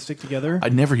kind of stick together. I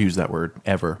never use that word,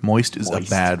 ever. Moist is Moist. a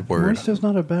bad word. Moist is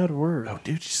not a bad word. Oh,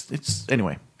 dude, it's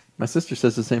anyway. My sister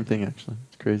says the same thing, actually.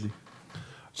 It's crazy.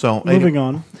 So, Moving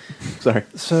on. Sorry.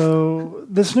 So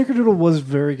the snickerdoodle was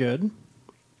very good.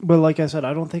 But like I said,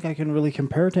 I don't think I can really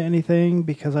compare it to anything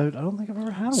because I don't think I've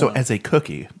ever had So, one. as a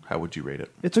cookie, how would you rate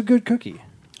it? It's a good cookie.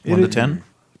 1 It to is- 10?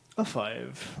 A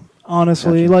 5.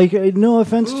 Honestly, like no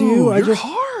offense to you, I you're just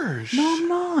harsh. no, I'm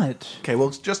not. Okay, well,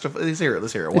 let's hear it.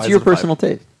 Let's hear it. Why It's is your it a 5? personal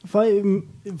taste.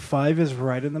 5 is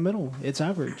right in the middle. It's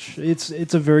average.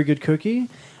 It's a very good cookie.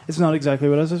 It's not exactly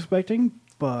what I was expecting,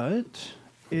 but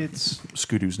it's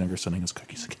Scootoo's never sending us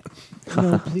cookies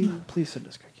again. no. Please send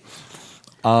us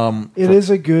cookies. It is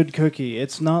a good cookie.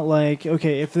 It's not like,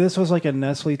 okay, if this was like a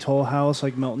Nestle Toll House,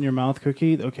 like melt in your mouth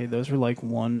cookie, okay, those are like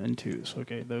 1 and 2s.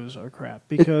 Okay, those are crap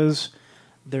because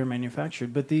they're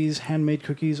manufactured. But these handmade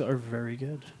cookies are very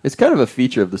good. It's kind of a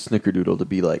feature of the snickerdoodle to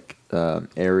be like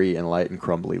airy and light and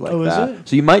crumbly like Oh, is that. it?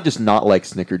 So you might just not like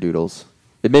snickerdoodles.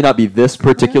 It may not be this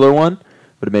particular one,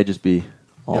 but it may just be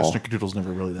all. Yeah, snickerdoodle's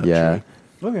never really that Yeah. chewy.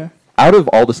 Okay. Out of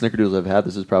all the snickerdoodles I've had,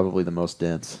 this is probably the most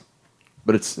dense.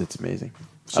 But it's amazing.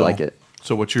 I So- like it.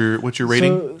 So, what's your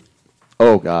rating? So,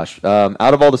 Oh gosh.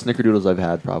 Out of all the snickerdoodles I've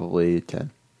had, probably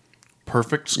 10.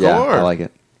 Perfect score. Yeah, I like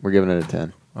it. We're giving it a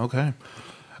 10. Okay.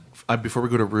 Before we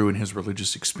go to Rue and his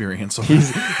religious experience,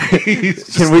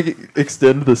 Can we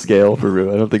extend the scale for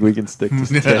Rue? I don't think we can stick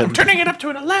to 10. Turning it up to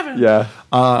an 11. Yeah.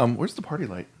 where's the party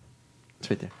light? It's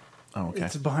right there. Oh, okay.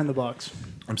 it's behind the box.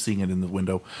 I'm seeing it in the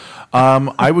window.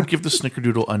 I would give the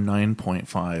Snickerdoodle a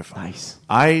 9.5. Nice.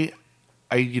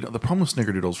 The problem with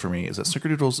Snickerdoodles for me is that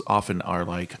Snickerdoodles often are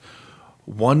like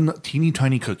one teeny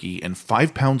tiny cookie and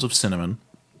 5 pounds of cinnamon,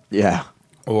 Yeah.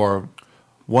 or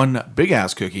one big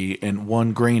ass cookie and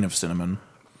 1 grain of cinnamon,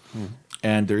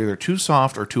 and they're either too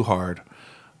soft or too hard.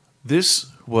 This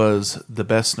was the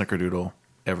best Snickerdoodle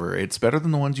ever. It's better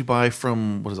than the ones you buy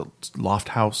from, what is it, Loft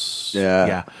House?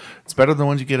 Yeah. It's better than the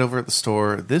ones you get over at the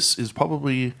store. This is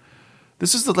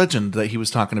the legend that he was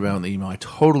talking about in the email. I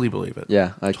totally believe it.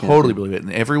 Yeah, I can totally too. believe it.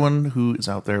 And everyone who is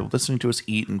out there listening to us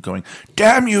eat and going,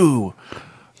 "Damn you!"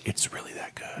 It's really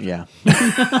that good. Yeah.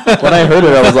 When I heard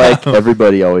it, I was like,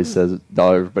 everybody always says,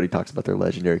 everybody talks about their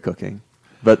legendary cooking.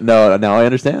 But no, now I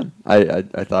understand. I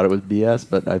thought it was BS,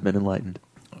 but I've been enlightened.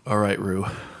 All right, Rue.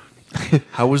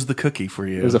 How was the cookie for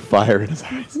you? There's a fire in his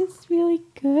eyes. It's really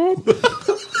good.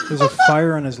 There's a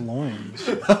fire in his loins.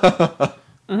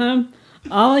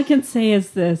 All I can say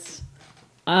is this.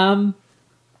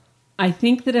 I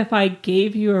think that if I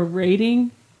gave you a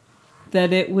rating,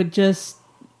 that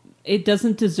it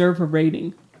doesn't deserve a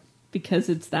rating because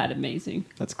it's that amazing.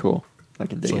 That's cool. I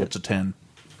can dig So it. it's a 10.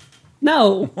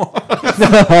 No.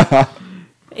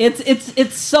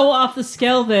 It's so off the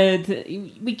scale that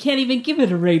we can't even give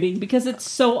it a rating because it's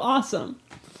so awesome.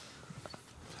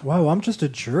 Wow, I'm just a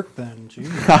jerk then.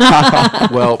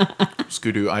 Jeez. Well,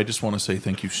 Scooter, I just want to say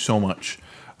thank you so much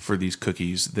for these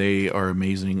cookies. They are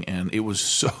amazing, and it was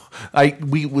so.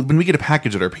 When we get a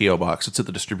package at our PO box, it's at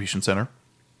the distribution center.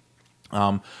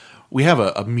 We have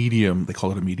a medium. They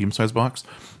call it a medium-sized box,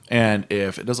 and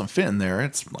if it doesn't fit in there,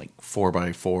 it's like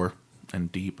 4x4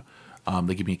 and deep.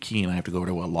 They give me a key, and I have to go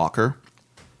to a locker.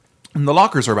 And the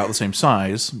lockers are about the same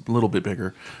size, a little bit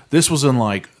bigger. This was in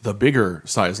like the bigger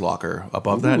size locker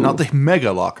above that, not the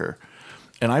mega locker.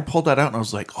 And I pulled that out and I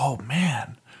was like, oh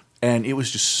man. And it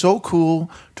was just so cool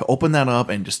to open that up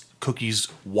and just cookies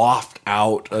waft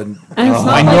out. And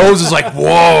my nose is like,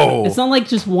 whoa. It's not like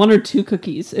just one or two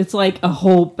cookies. It's like a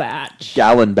whole batch.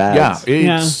 Gallon bags.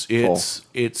 Yeah, it's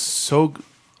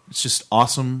just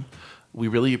awesome. We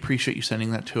really appreciate you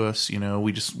sending that to us. You know,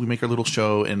 we make our little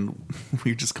show, and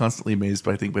we're just constantly amazed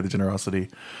by the generosity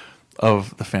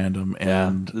of the fandom.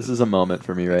 And this is a moment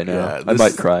for me right now. Yeah, I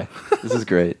might cry. This is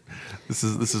great. This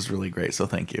is really great. So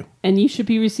thank you. And you should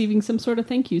be receiving some sort of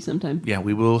thank you sometime. Yeah,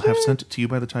 we will have sent it to you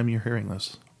by the time you're hearing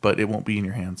this, but it won't be in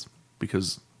your hands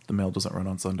because the mail doesn't run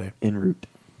on Sunday. En route.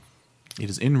 It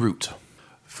is en route.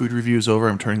 Food review is over.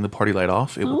 I'm turning the party light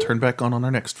off. It will turn back on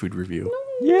our next food review.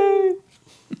 Yay!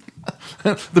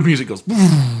 The music goes.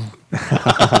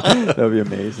 That would be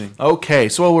amazing. Okay,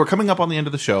 so we're coming up on the end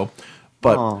of the show,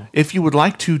 but if you would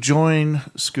like to join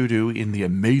Scooter in the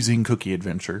amazing cookie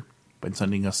adventure by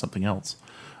sending us something else,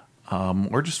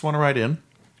 or just want to write in,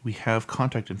 we have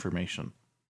contact information.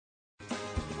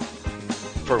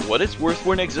 For what it's worth,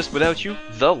 wouldn't exist without you,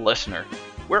 the listener.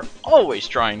 We're always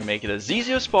trying to make it as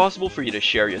easy as possible for you to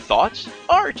share your thoughts,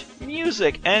 art,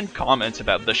 music, and comments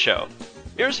about the show.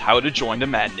 Here's how to join the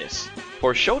madness.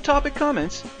 For show topic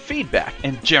comments, feedback,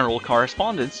 and general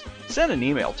correspondence, send an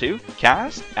email to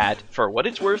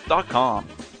cast@forwhatitsworth.com.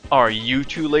 Are you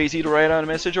too lazy to write out a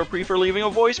message or prefer leaving a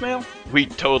voicemail? We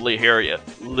totally hear you.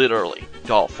 Literally.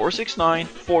 Call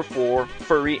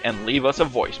 469-44-FURRY and leave us a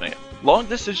voicemail. Long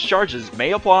distance charges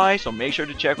may apply, so make sure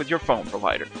to check with your phone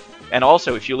provider. And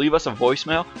also, if you leave us a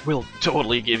voicemail, we'll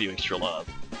totally give you extra love.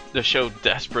 The show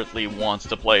desperately wants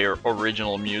to play your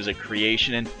original music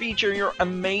creation and feature your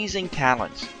amazing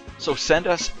talents. So send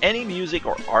us any music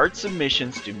or art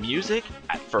submissions to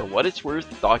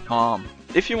music@forwhatitsworth.com.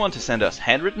 If you want to send us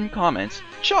handwritten comments,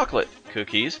 chocolate,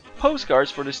 cookies,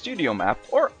 postcards for the studio map,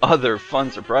 or other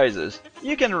fun surprises,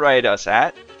 you can write us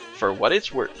at For What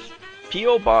It's Worth,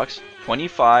 P.O. Box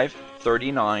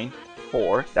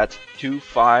 25394, that's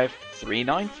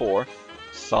 25394,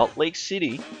 Salt Lake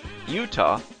City,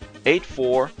 Utah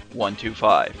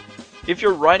 84125. If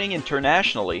you're writing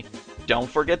internationally, don't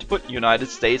forget to put United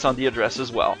States on the address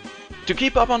as well. To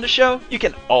keep up on the show, you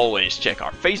can always check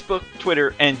our Facebook,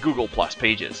 Twitter, and Google Plus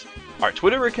pages. Our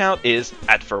Twitter account is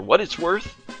 @ForWhatIt'sWorth,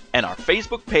 and our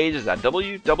Facebook page is at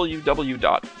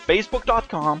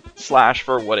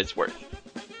www.facebook.com/ForWhatIt'sWorth.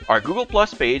 Our Google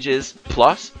Plus page is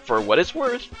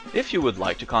 +ForWhatIt'sWorth. If you would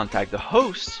like to contact the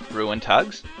hosts, Rue and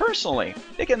Tugs, personally,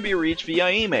 they can be reached via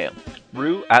email,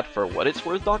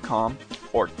 rue@forwhatitsworth.com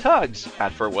or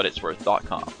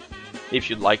tugs@forwhatitsworth.com. If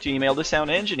you'd like to email the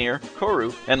sound engineer,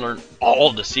 Koru, and learn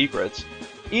all the secrets,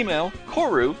 email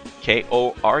Koru,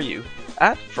 K-O-R-U,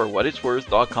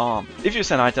 @forwhatitsworth.com. If you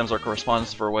send items or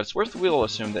correspondence for what it's worth, we'll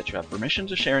assume that you have permission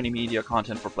to share any media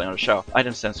content for play on the show.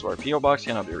 Items sent to our P.O. Box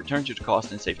cannot be returned due to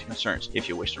cost and safety concerns. If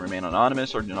you wish to remain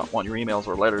anonymous or do not want your emails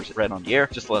or letters read on the air,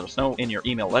 just let us know in your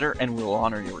email letter and we will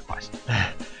honor your request.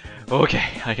 Okay,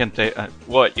 I can take...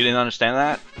 what, you didn't understand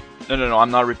that? No, I'm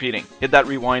not repeating. Hit that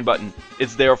rewind button.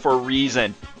 It's there for a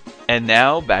reason. And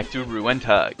now, back to Rue and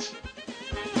Tugs.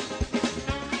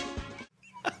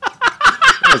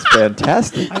 That was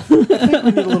fantastic. I think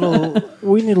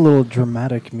we need a little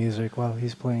dramatic music while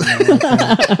he's playing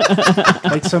that.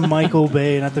 Like some Michael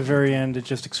Bay, and at the very end it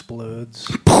just explodes.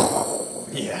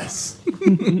 Yes.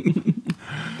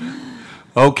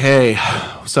 Okay,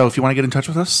 so if you want to get in touch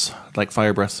with us, like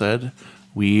Firebreath said,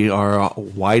 we are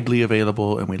widely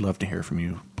available and we'd love to hear from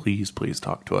you. Please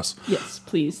talk to us. Yes,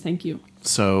 please. Thank you.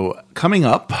 So coming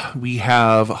up, we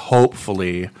have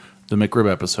hopefully the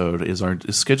McRib episode is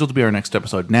scheduled to be our next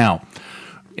episode. Now,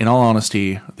 in all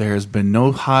honesty, there has been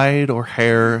no hide or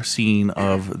hair seen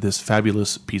of this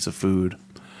fabulous piece of food.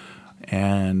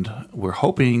 And we're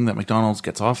hoping that McDonald's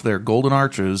gets off their golden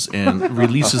arches and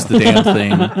releases the damn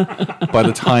thing by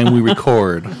the time we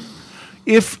record.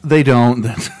 If they don't,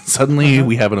 then suddenly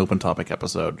we have an open topic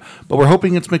episode. But we're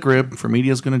hoping it's McRib. For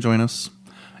Media's going to join us.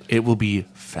 It will be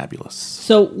fabulous.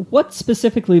 So what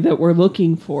specifically that we're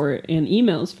looking for in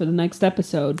emails for the next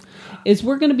episode is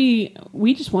we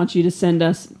just want you to send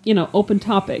us, open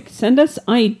topic. Send us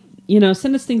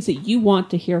send us things that you want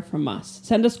to hear from us.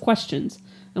 Send us questions,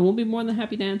 and we'll be more than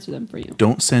happy to answer them for you.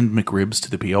 Don't send McRibs to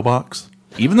the P.O. box,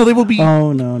 even though they will be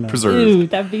preserved. Ew,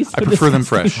 that'd be so I prefer them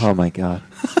disgusting. fresh. Oh my god.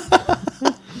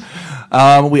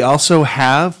 We also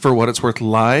have For What It's Worth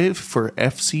Live for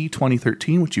FC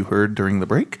 2013, which you heard during the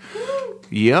break.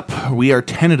 Yep, we are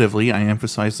tentatively, I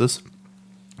emphasize this,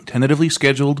 tentatively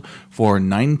scheduled for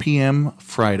 9 p.m.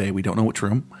 Friday. We don't know which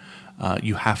room.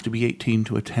 You have to be 18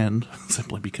 to attend,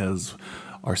 simply because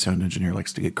our sound engineer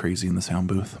likes to get crazy in the sound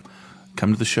booth.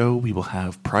 Come to the show. We will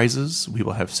have prizes. We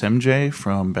will have Semjay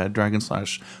from Bad Dragon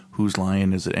 / Whose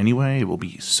Lion Is It Anyway? It will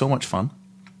be so much fun.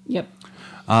 Yep.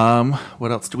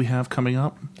 What else do we have coming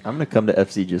up? I'm gonna come to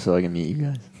FC just so I can meet you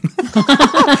guys.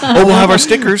 Oh, we'll have our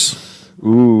stickers.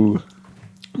 Ooh.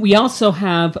 We also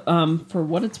have, For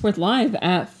What It's Worth Live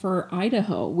for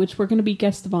Idaho, which we're going to be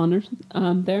guest of honor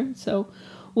there. So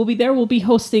we'll be there. We'll be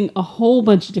hosting a whole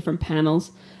bunch of different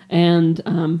panels.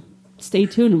 And stay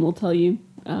tuned, and we'll tell you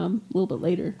a little bit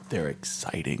later. They're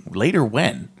exciting. Later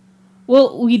when?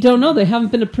 Well, we don't know. They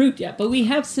haven't been approved yet, but we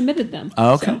have submitted them.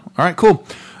 Okay. So. All right, cool.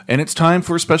 And it's time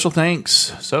for special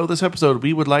thanks. So this episode,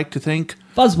 we would like to thank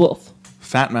Fuzzwolf,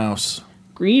 Fat Mouse,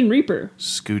 Green Reaper,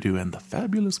 Scoodo and the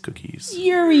Fabulous Cookies,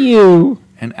 Yuriu,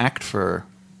 and Act Fur.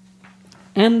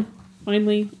 and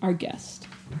finally, our guest,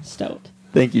 Stoat.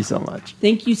 Thank you so much.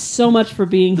 Thank you so much for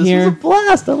being This here. was a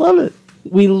blast. I love it.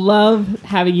 We love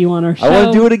having you on our show. I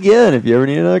want to do it again. If you ever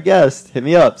need another guest, hit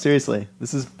me up. Seriously,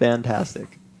 this is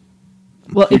fantastic.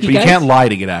 Well, But you can't lie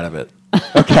to get out of it.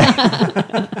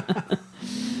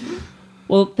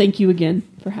 Well, thank you again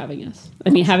for having us.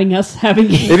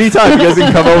 Having you. Anytime, you guys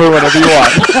can come over whenever you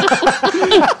want.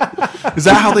 Is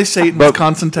that how they say it in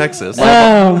Wisconsin, Texas?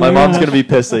 My mom's going to be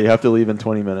pissed that you have to leave in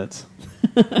 20 minutes.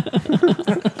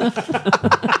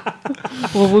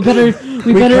 Well, we better come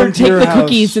to take your the house.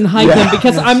 cookies and hide them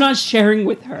because I'm not sharing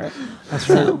with her. That's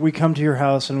right. We come to your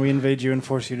house and we invade you and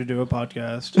force you to do a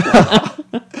podcast.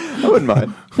 I wouldn't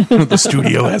mind. The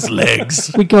studio has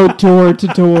legs. We go door to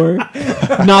door,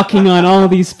 knocking on all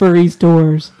these furries'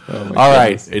 doors. All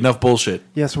right, enough bullshit.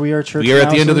 Yes, we are church. We are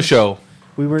at the end of the mouses. show.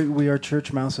 We are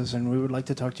church mouses, and we would like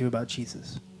to talk to you about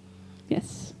cheeses.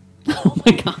 Yes. Oh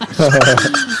my gosh.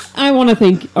 I want to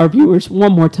thank our viewers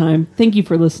one more time. Thank you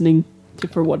for listening to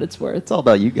For What It's Worth. It's all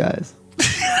about you guys.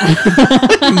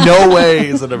 No way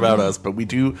is it about us, but we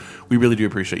really do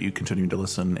appreciate you continuing to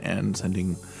listen and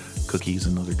sending cookies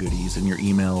and other goodies in your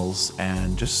emails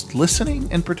and just listening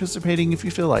and participating if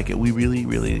you feel like it. We really,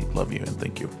 really love you and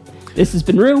thank you. This has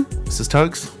been Rue. This is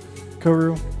Tugs.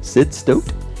 Koru. Sid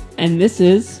Stoat. And this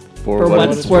is For What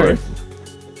It's Worth.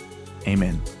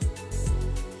 Amen.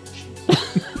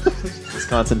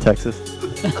 Wisconsin, Texas.